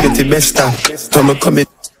good, make it the best stuff. Come in,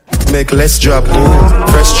 make less drop.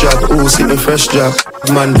 Ooh, fresh drop, ooh, sitting fresh drop.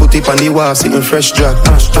 Man, put it on the wall, sitting fresh drop.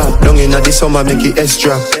 Long in the summer, make it S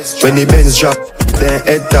drop. When the Benz drop, then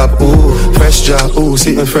head top. Ooh, fresh drop, ooh,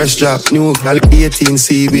 sitting fresh drop. New gal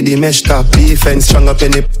 18C with the mesh top. Defense strong up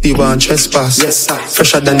in the one trespass. Yes, sir.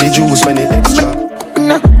 Fresher than the juice when it extra.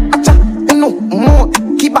 No more,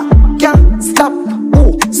 keep up, can't stop.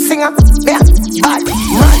 Singer, yeah, bad, man.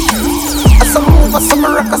 Some move, some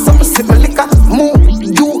rock, some sip liquor. Move,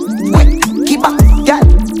 you, wait, keep up, girl.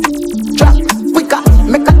 Drop, quicker,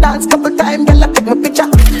 make a dance couple times, girl, I take my picture. I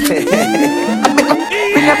make my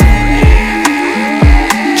bring up.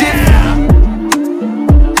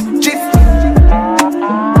 Jif,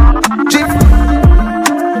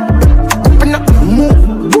 open up, move,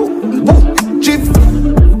 boo, Jif.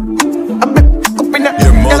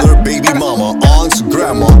 Your mother, baby mama, aunts,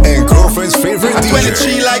 grandma, and girlfriend's favorite DJ.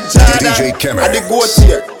 23 like Jada, DJ Chemics. I the goat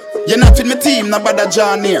here. You're not with my team, no bother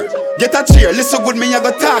John here. Get a cheer, listen good, me I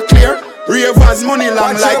go talk clear. Ravers money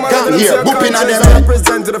long like gang here. Booping at them head.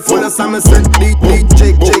 Represent to the fullest, I'm a set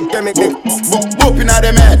DJ Chemics. Booping at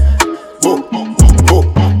them head. Boop.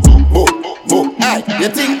 Aye, you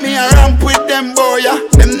think me a ramp with them boy, yeah?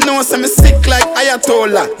 Them know some sick like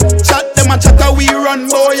Ayatollah. Chat them a chatter we run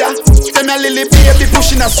boy, yeah? Them a lily baby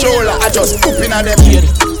pushing a stroller. I just booping at them head.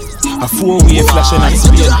 A 4-way flashing on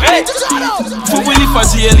speed. For Willie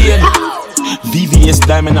Fuzzy alien. VVS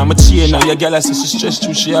diamond on my chain. Now your girl says she stressed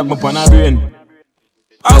too, she have me on her brain.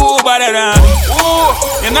 Oh, better than oh,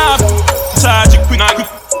 you know, charge it quick.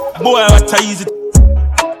 Boy, what a easy.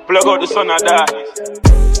 Plug out the sun and die.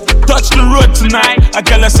 Touch the road tonight. A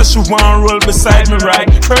girl says she wanna roll beside me, right?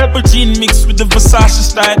 Purple jean mixed with the Versace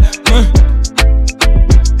style.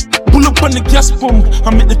 Pull up on the gas pump. I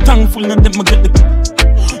make the tank full and then I get the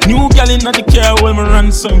new girl in the car while me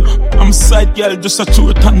ransom. I'm a side girl, just a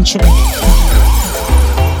true tantrum.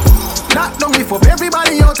 Knock down me for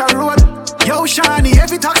everybody out the road. Yo, shiny,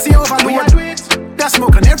 every taxi overload. That's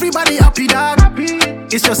smoke and everybody happy, dog.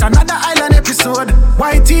 It's just another island episode.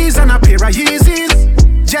 White tees and a pair of Yeezys.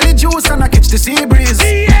 Jelly juice and I catch the sea breeze.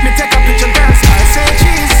 Let me take a picture, dance, I say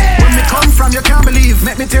cheese. When me come from, you can't believe.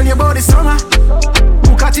 Let me tell you about the summer.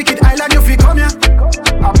 Book a ticket, island, you fi come here.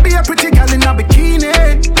 I'll be a pretty girl in a bikini.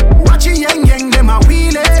 Watch you yang, them a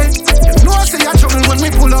wheelie. You know I say I trouble when we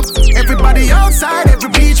pull up. Everybody outside, every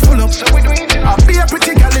beach full up. I'll be a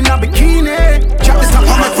pretty girl in a bikini. Drop this up,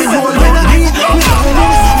 I'm we roll with the beat.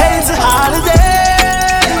 Hey, it's a holiday.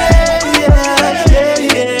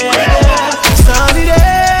 Sunny day.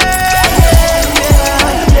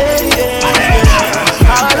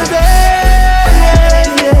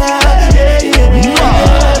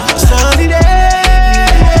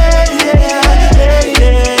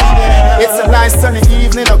 Sunny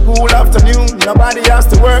evening, a cool afternoon. Nobody has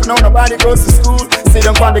to work, no, nobody goes to school. Sit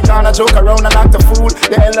down on the corner, I joke around and act a fool.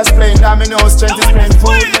 The elders playing dominoes, strength is playing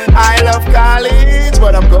fool. I love college,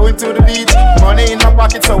 but I'm going to the beach. Money in my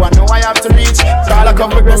pocket, so I know I have to reach. Call a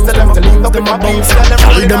couple girls to them to link up with my beats.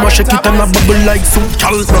 Tell them I shake it and I bubble like soup.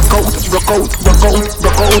 Tell rock out, rock out, rock out,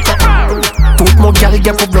 rock out. Tout mon gal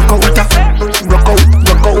get for rock out, rock out,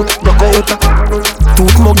 rock out, rock out.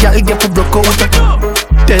 Tout mon gal get for rock out.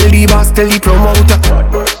 Tell the boss, tell the promoter.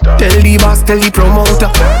 Tell the boss, tell the promoter.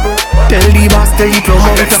 Tell the boss, tell the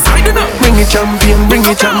promoter. Bring it champion, bring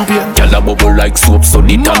it champion. Girl a bubble like soap, so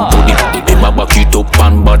it and body. Them a back it up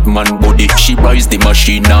and bad man body. She rise the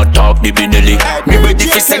machine, now talk the Benelli. Me ready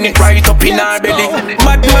to send it right up in her belly.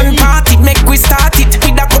 Bad man party, make we start it.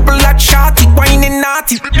 With a couple like shorty, whining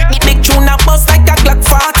naughty. Make tune a bust like a Glock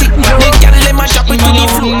 40. The girl let me drop it to the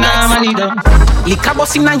floor. Liquor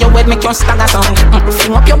bust inna your head, make you stagger song.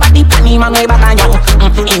 Fling up your body, panty man way back on you.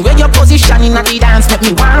 In where your position inna the dance, make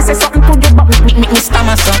me want say something to you, but make me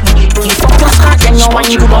stammer something. You fuck your start, then you want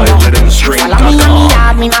you to go down. Follow me on the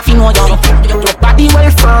yard, me not fi know you. Your body well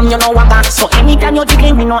firm, you know what that. So anytime you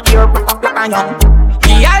jiggling, me no hear back on you.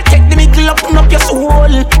 I'll take the middle up, open up your soul.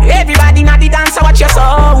 Everybody inna the dance, watch your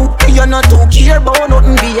soul. You not too care about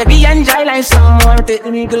nothing, baby. Enjoy life some more. Take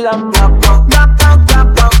the middle and rock out, rock out,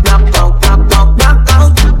 rock out, rock out, rock out, rock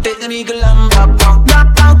out. Take the middle and rock out,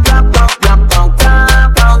 rock out, rock out, rock out,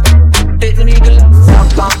 rock out. Take the middle and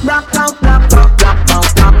rock out, rock out, rock out, rock out,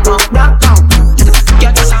 rock out, rock out.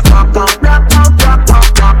 Get us a rock out, rock out, rock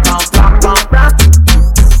out, rock out, rock out, rock out.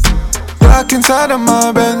 Back inside of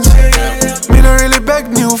my Benz, me no really beg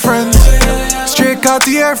new friends. Straight out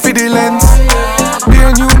the air for the lens. Be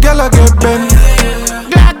a new gal I get bent.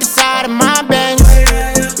 Back inside of my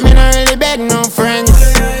Benz, me no really beg no friends.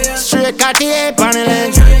 Straight out the air on the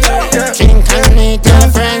lens. Drink and meet your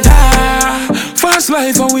friends. Fast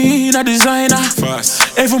life and we in a designer.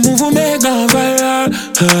 Fast. Every move we make on viral.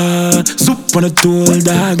 Soup on the tool,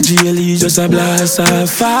 dog. GLE just a blast off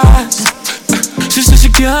fast. She said she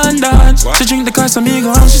can't dance. She drink the Casa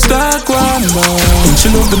Amigo and she start crying.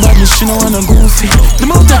 She love the badness, she know wanna goofy. The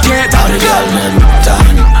mouth I get. All the girl them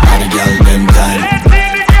time, all the girl them time.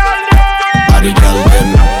 All the girl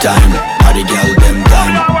them time, all the girl them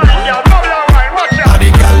time. All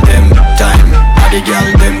the girl them time, all the girl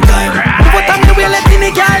them time. What time do we let in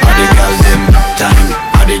the girl? All the girl them time,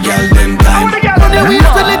 all the girl them time. What do we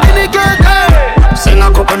let in the girl? Send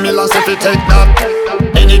a couple millions if you take that.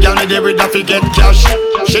 Any girl me there with that fi get cash.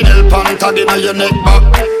 She help and tag inna your neck back.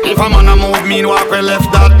 If a man a move, me walk we left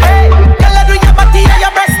that. Hey, girl do your body and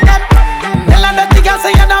your breast step. Tell her that the girl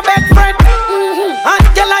say you're not best friend. And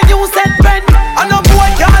girl you said friend. And no boy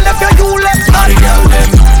can't left you left that.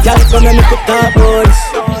 Y'all come and look at the boys.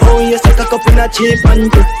 Oh, you suck a cup in a cheap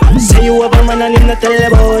panty. Say you have a man and him not tell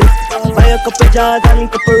about it. Buy a couple jars and a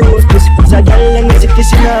couple roses. So y'all and music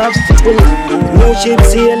is in a obstacle. No ship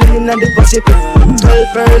sailing in the Pacific.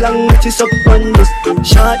 12 furlong which is up on this.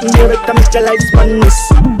 Short in your rectum, Mr. Life Spanness.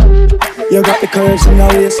 You got the curves in your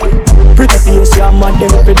waist. Pretty face, you're mad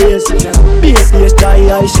them every days. Be a face, die,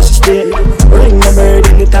 I should stay. Ring the bird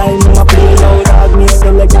in the time, I play loud. Dog me,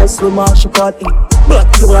 feel like I slow march, party. But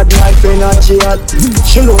you had my friend and she had.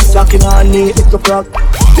 She looks like in her knee, it's a rock.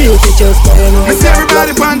 Beauty just going on. We see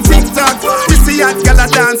everybody on TikTok. We see hot girl a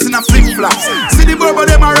dance in a flip-flops. See the bubble,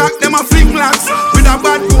 them a rock, them a flick-flops. With a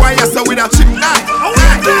bad boy, yes, so with a chick.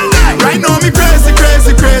 Right now me crazy,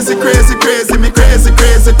 crazy, crazy, crazy, crazy. Me crazy,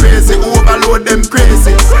 crazy, crazy. Overload them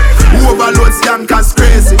crazy. Overload skankers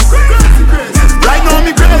crazy. Right now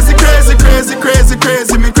me crazy, crazy, crazy, crazy,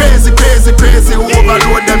 crazy. Me crazy, crazy, crazy.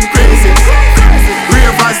 Overload them crazy.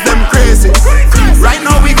 Ravers them crazy. Right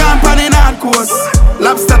now we gone pan in hard course.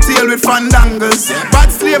 Lobster tail with fandangles. Bad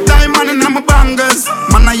slave diamond in my bangles.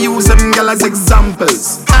 Man I use them girl as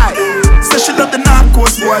examples. Aye. Say she love the North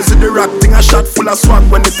Coast boys with the rock thing. A shot full of swag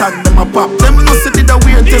when they tag them a pop. Them know say did the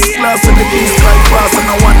weirdest class in the East Strike Pass. And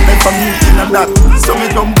I want them for meeting and that. So me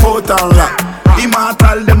jump out and rock.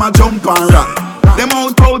 Immortal them a jump and rock. Them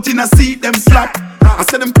out in a seat them slap. I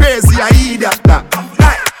say them crazy I eat that.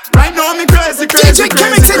 Right now me crazy, crazy, DJ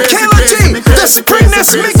Chemics and Kayla G, the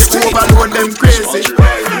Springness Mixtape. Overload them crazy.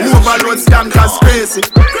 Overload skankers crazy.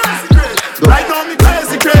 Right now me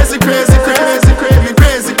crazy, crazy, crazy, crazy, crazy,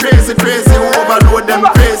 crazy, crazy, crazy. Overload them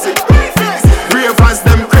crazy. Ravers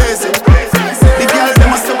them crazy. The girls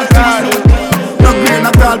them a so with TV. No green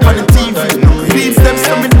at all for the TV. Beats them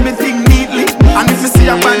so me do me thing neatly. And if you see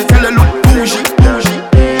a man tell her look bougie.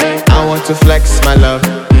 I want to flex my love.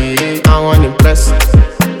 I want to impress.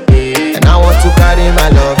 And I want to carry my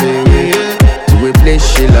love away to a place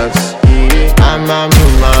she loves. I'm a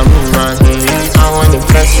man. I want to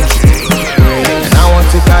impress. And I want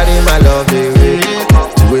to carry my love away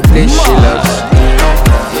to a place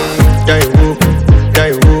Daiwu,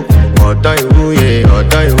 Daiwu, oh Daiwu, yeah, oh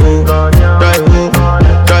Daiwu, Daiwu,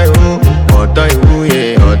 Daiwu, oh Daiwu,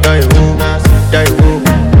 yeah, oh Daiwu, Daiwu,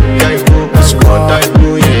 Daiwu, oh Daiwu,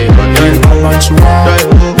 yeah, oh Daiwu,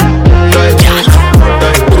 Daiwu,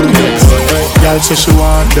 Daiwu, yeah. Girl say she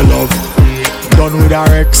want the love, done with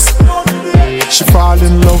her ex. She fall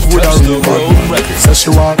in love with her real man. Say she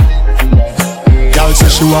want. Girl say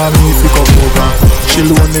she want me if you come over. She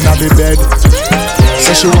alone inna the bed.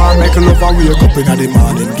 Say she want make love and wake up inna the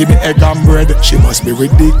morning. Give me egg and bread. She must be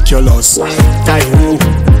ridiculous. Taiwu,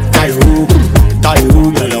 Taiwu,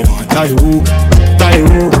 Taiwu, girl you want Taiwu,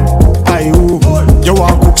 Taiwu, Taiwu. You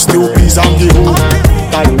want cook stew peas and gehu.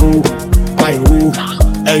 Taiwu, Taiwu.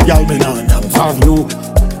 Hey girl me nah damn for you.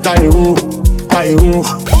 Taiwu, Taiwu.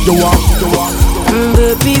 You want.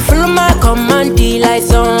 Baby, follow my command, like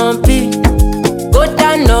zombie. Go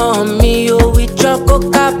down on me, oh, with your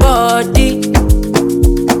coca body.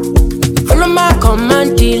 Follow my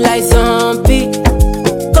command, like zombie.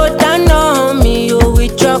 Go down on me, oh,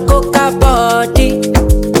 with your coca body.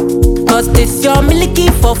 Cause this your milky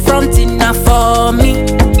for front enough for me.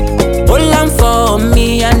 Hold on for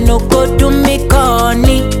me, I no go do me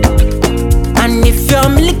corny. And if you're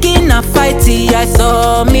milky na fighty, I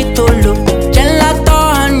saw me to look. Gelato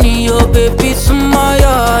honey, oh baby,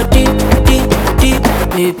 sumoyo deep.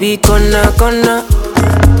 Baby, kona,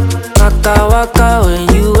 waka waka when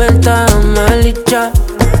you enter Malicha.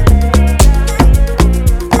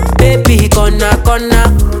 Baby, kona,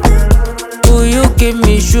 will you give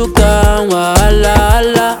me sugar,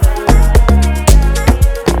 wahala.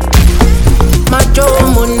 Macho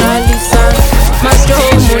Mona Lisa, Macho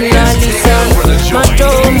Mona Lisa, Macho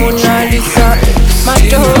Mona Lisa,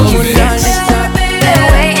 Macho Mona Lisa. Been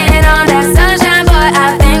waiting on that sunshine, boy, I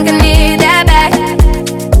think I need that back.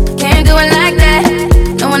 Can't do it like that,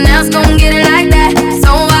 no one else gon' get it like that. So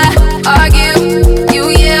why argue,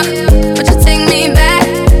 yeah, but you take me back.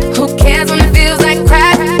 Who cares when it feels like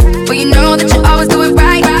crack? But you know that you always do it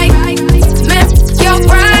right. Man, your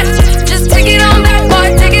pride, just take it on back,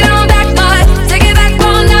 boy, take it on back, boy. Take it back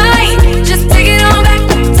all night, just take it on back,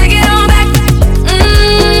 take it on back.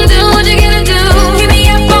 Do what you gonna do, keep me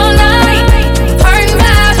up all night. Hurting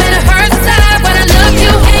vibe and it hurts inside when I look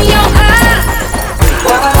you in your eyes.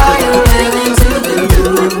 What are you willing to do?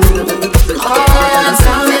 Oh,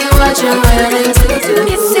 tell me what you're willing to do.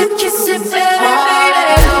 Kiss it, baby.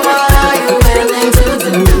 What are you willing to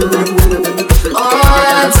do?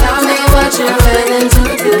 Oh, tell me what you're willing to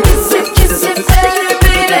do. Kiss it,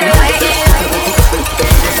 baby.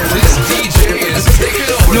 This DJ is taking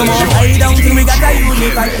over. No more high down till we got a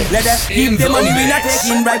unified. Let them keep the money, we not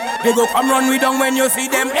taking bribe. They go come run we down when you see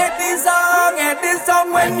them. Hit this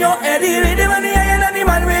song when you're Eddie. Rhythm and the iron and the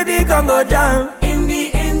man with the Congo jam. In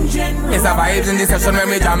the engine room. It's a vibes in the session when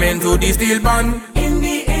we jam into the steel band. In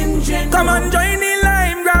the engine room. Come on, join the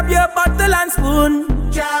line, grab your bottle and spoon.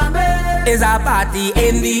 Jam it. It's a party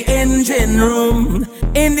in the engine room.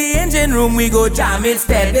 In the engine room we go jam it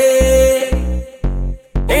steady.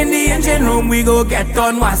 In the engine room we go get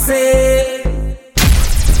on wase.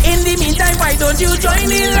 In the meantime, why don't you join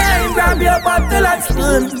the line? Grab your bottle and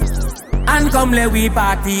spoon and come let we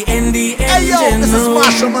party in the engine room. This is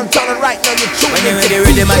Marshall Montana right now. When you with the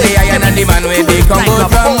rhythm and the iron and the man with the Congo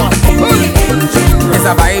drum. It's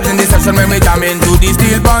a vibes in the session when we jam into the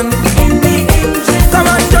steel band. Come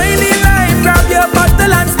on, join the line, grab your bottle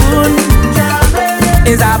and spoon.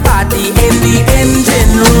 It's a party in the engine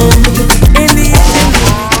room. In the engine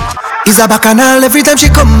room. It's a bacchanal every time she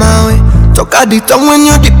come my way. Talk at the tongue when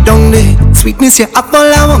you dip down there. Sweetness, yeah, apple,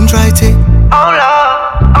 I won't try to. Oh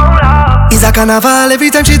Lord. It's a carnival every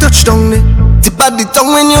time she touch down there. Tip at the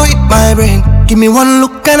tongue when you hit my brain. Give me one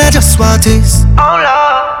look and I just want this. Oh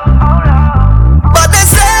Lord. But they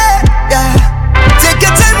say, yeah, take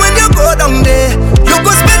your time when you go down there. You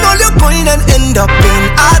go spend all your coin and end up in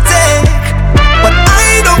a take. But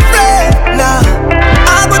I don't play, nah.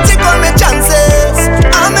 I go take all my chances.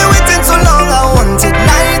 I've been waiting so long, I want it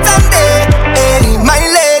night and day. Hey, my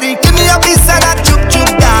lady, give me a piece of that chuk chuk,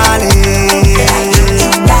 darling.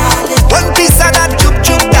 One piece of that chuk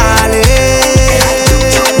chuk, darling.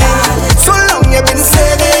 So long you've been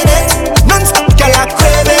saving it, non-stop, girl, I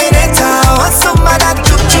crave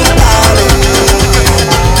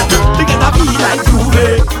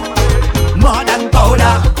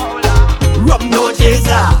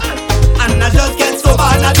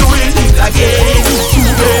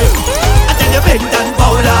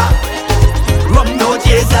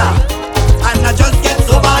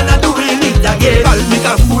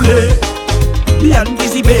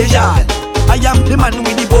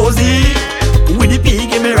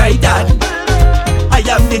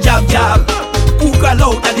jab jab. Who call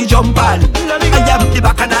out at the jump on? I am the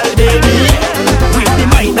bacchanal baby. With the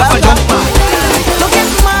mind of a jump man. Don't get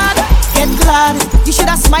mad, get glad. You should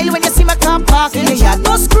have smiled when you see my car park in the yard.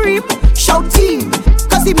 No scream, shout team.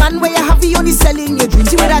 Cause the man where you have he only selling your dreams.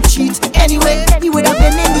 He would have cheat anyway. He would have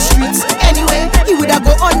been in the streets anyway. He would have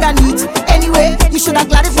go underneath anyway. You should have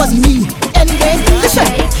glad it was me anyway. Listen,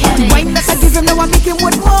 the wine that I give him now I make him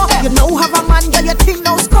with more. You know have a man, girl, you think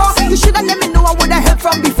no score. You should have let me know I would have helped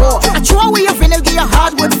from before. I throw away your finish, give you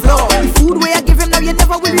hardwood floor. The food where I give him now you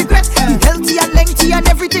never will regret. The healthy and lengthy and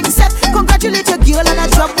everything set. Congratulate your girl and a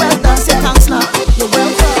job well done. Say thanks now, you're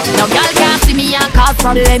welcome. Now y'all can't see me and cause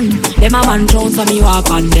problem. Them a man clowns so me walk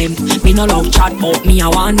on them. Me no love chat but me I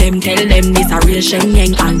want them. Tell them this a real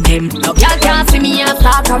Schengen anthem. Now y'all can't see me and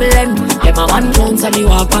start problem. Them a man clowns so me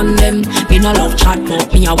walk on them. Me no love chat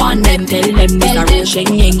but me I want them. Tell them this a real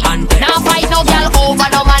Schengen anthem. Now fight no girl over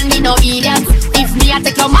no man, me no idiot. If me a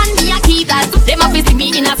take your man, me a keep that. Them a visit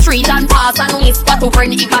me in a street and pass and whisper to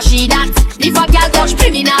friend if a she that. If a girl touch me,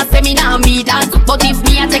 me nah say me nah me that. But if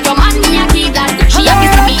me a take your man, me a keep that. She a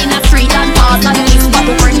visit me in a street and pass and whisper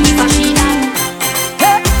to friend if a she that.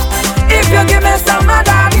 If you give me some of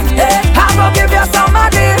that, I go give you some of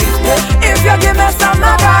this. If you give me some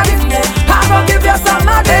of that, I go give you some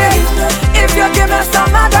of this. If you give me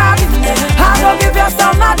some of that, I go give you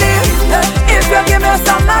some of this. If you give me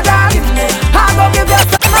some of that, I go give you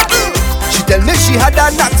some of this. She tell me she had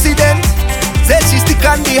an accident. Said she stick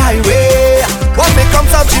on the highway. What may come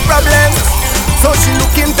some she problems. So she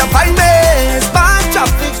looking to find me. Bad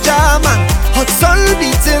traffic jam and hot sun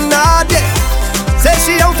beating her day. Say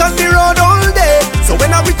she out on the road all day. So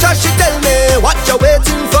when I reach her she tell me, what you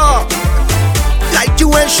waiting for? Like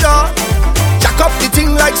you ain't sure. Jack up the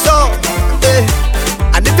thing like so, eh.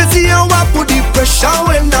 And if you see how I put the pressure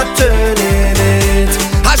when I turn it,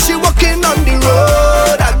 as she walking on the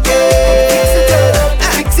road again.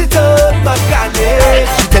 Fix it up, my granny.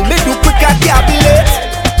 She tell me do quick, I can't be late.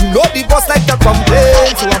 You know the boss like to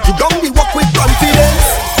complain, so I put down the work with confidence.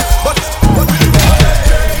 But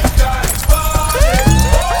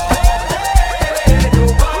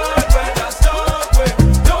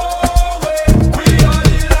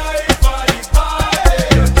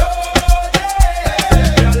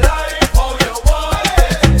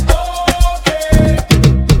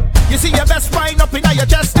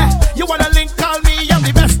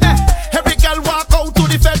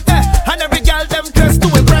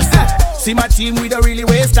see my team, we don't really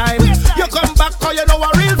waste time. You come back cause you know a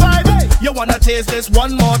real vibe. You wanna taste this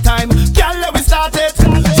one more time. Girl, let me start it.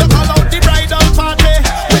 So call out the bridal party.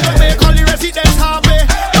 We gon' make all the residents happy.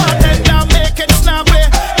 Bartender make it snappy.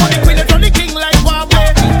 On the queen and the king like Wabby.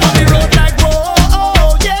 On the road like whoa,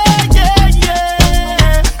 oh, yeah, yeah,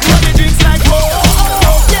 yeah. On the drinks like whoa,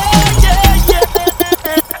 oh, yeah, yeah, yeah.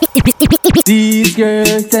 These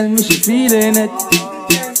girls tell me she feeling it.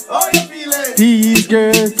 Oh, you feel it. These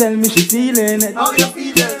girls tell me she feeling it. Oh, you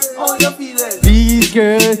feel it. Oh, you feel it. These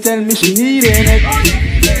girls tell me she needing it. Oh, you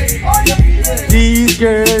feel it. Oh, you feel it. These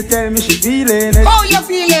girls tell me she feeling it. How you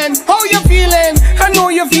feeling? How you feeling? I know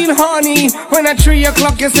you feel horny. When at 3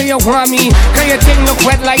 o'clock you say you want me. Cause your thing look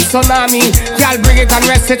wet like tsunami. Y'all bring it and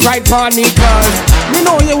rest it right on me. Cause me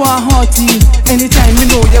know you want hearty. Anytime me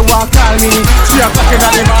know you want call me. 3 o'clock in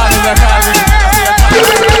the morning you call me.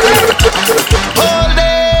 Whole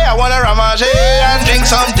day I wanna ramage and drink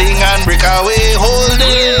something and break away. Whole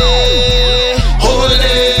day, whole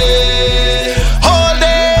day, whole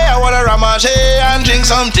day I wanna ramage and drink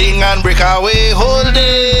something and break away. Whole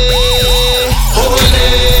day, whole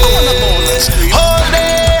day, whole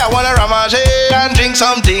day I wanna ramage and drink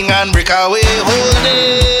something and break away. Whole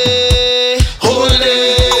day, whole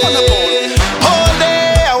day, whole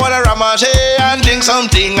day I wanna ramage and drink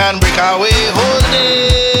something and break away. Whole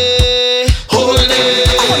day, whole day.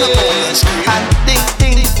 And ding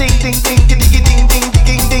ding ding ding ding ding ding ding ding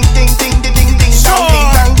ding ding ding ding ding ding ding ding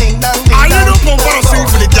ding ding. I don't know what to sing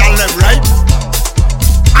for the gal them, right?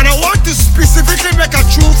 And I want to specifically make a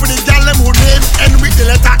tune for the gal them who name end with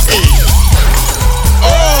the letter A.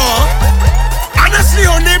 Oh, honestly,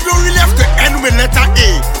 her name don't really have to end with letter A.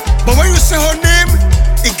 But when you say her name,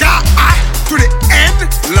 it got A to the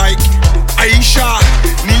end, like Aisha,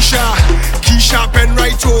 Nisha, Keisha, pen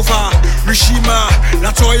right over. Rishima,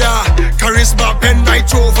 Latoya, Charisma, pen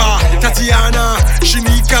right over. Tatiana,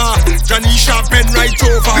 Shinika, Janisha, pen right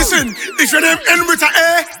over. Listen, if your name end with a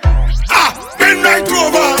A, pen right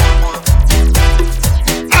over.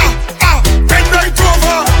 Pen right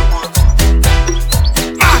over.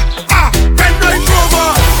 Pen right over.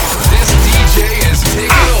 This DJ is taking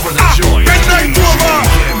over the joint. Pen right over.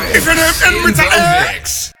 If your name end with a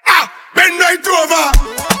A, pen right over.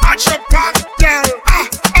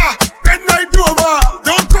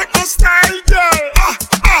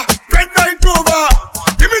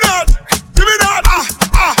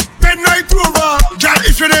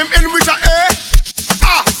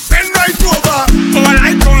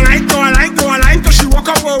 I like her, she walk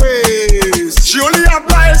up her waist. She only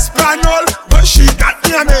applies Spanol, but she got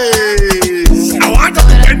me amazed. I want her to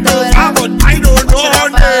bend over, but I don't know her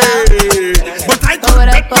name. But I could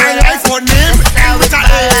bet my life on name and with her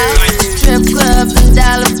age. Strip clubs and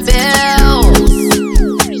dollar bills.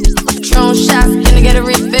 Patron shots, gonna get a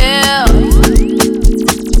refill.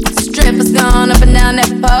 Strippers going up and down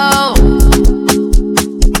that pole.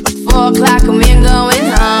 4 o'clock and we ain't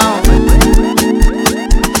going home.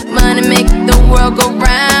 Money make the world go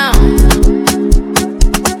round.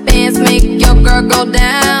 Bands make your girl go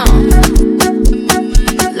down.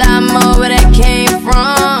 Lot more where that came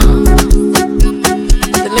from.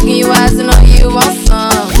 The look in your eyes and know you want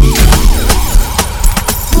some.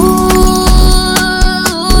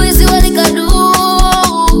 Ooh, you see what they can do.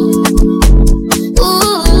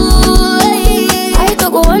 Ooh, I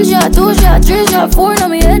took 1 shot, 2 shot, 3 shot, 4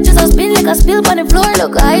 on me head just a spin like a spill on the floor.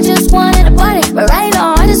 Look, I just wanted a party, but right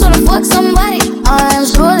now I just wanna fuck somebody. I'm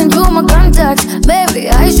scrolling through my contacts, baby.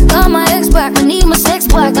 I should call my ex back. I need my sex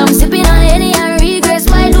back. I'm sipping on any I regrets.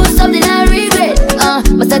 Why do something I regret?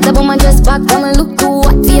 But set up on my dress back. I'ma look too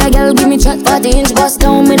hot for ya, girl. Give me chat 40-inch bust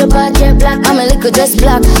down with a bad jet black. I'm a liquor dress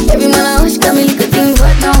black. Every man I wish got me liquor thing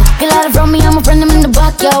but now. Get out from me, I'm a friend, I'm in the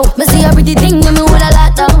back, yo. Me see a pretty thing with me with a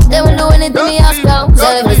lot though. They will do anything me ask though.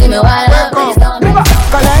 Tell them to see me wild out. Please don't make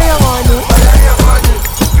Collect your money.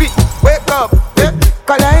 Wake up, yeah.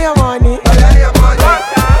 Collect your money.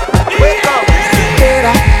 Wake up,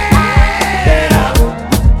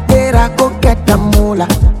 Tera, go get the moolah.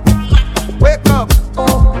 Wake up,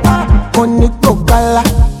 money go kala.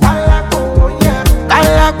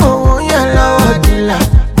 Kala go yellow dilla.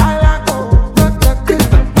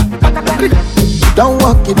 Don't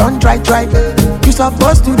walk it, don't try. You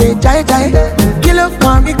supposed to be jai. Kilo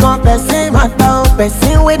come, me come, person matter,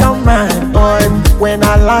 person we don't mind. But when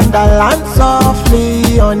I land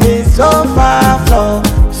softly on the sofa floor.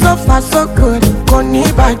 So far so good, Koni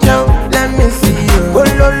Bajo, let me see you. Go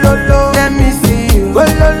lo, let me see you. Go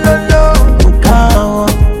lo, Bukao,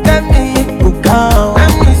 let me Bukao.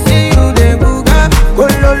 Let me see you, de Buga. Go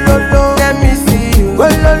lo, let me see you. Go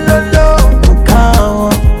lo, Bukao,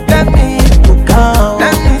 let me Bukao.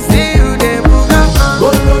 Let me see you, de Buga. Go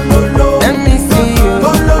lo, let me see you.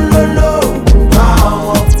 Go lo,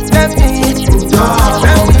 Bukao, let me Bukao.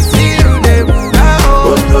 Let me see you, de Buga.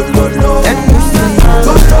 Go lo, let me see you.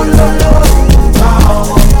 Go lo,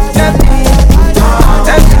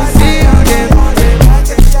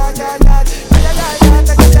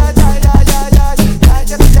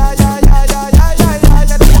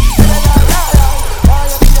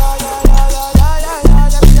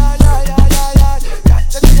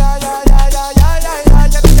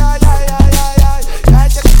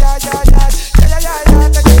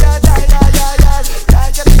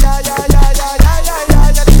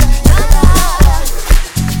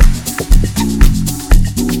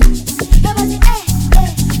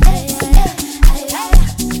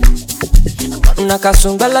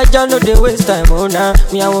 Nakasumbala ja no dey waste time, oh nah.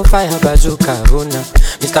 Me I want fire bazooka, oh nah.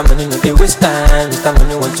 Mr. Money no dey waste time, Mr.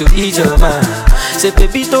 Money want to ease your mind. Say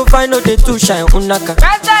baby don't find no dey too shine, unaka.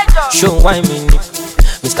 Show why me ni.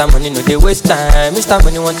 Mr. Money no dey waste time, Mr.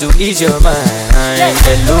 Money want to ease your mind.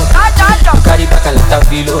 Hello, you carry back a lot of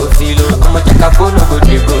filo. I'ma take a phone no go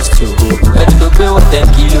dey ghost you. Ready to pay what them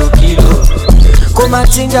kilo.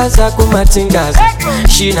 Kumatingaza,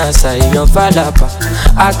 Shina sa yon falapa.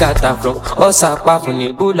 Agata from Osapa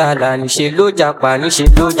funi bulala. Nishe lo japa.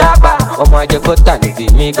 Omo aje kota ni bi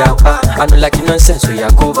mi gapa. I don't like the nonsense we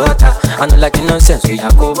yakobota.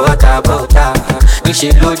 Bota.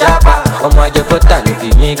 Nishe lo japa. Omo aje kota ni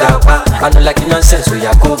bi mi gapa. I don't like the nonsense we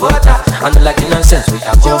yakobota.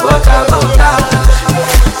 Bota.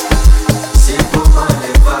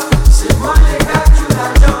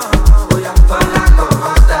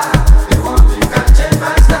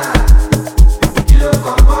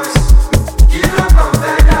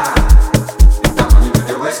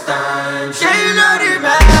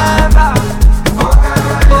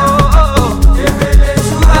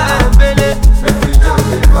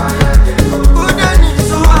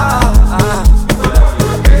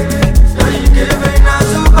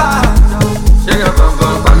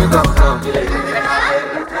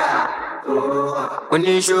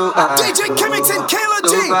 DJ Chemics and Kayla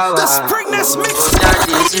G, the Springness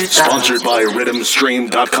Mixtape. Sponsored by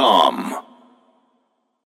Riddimstream.com.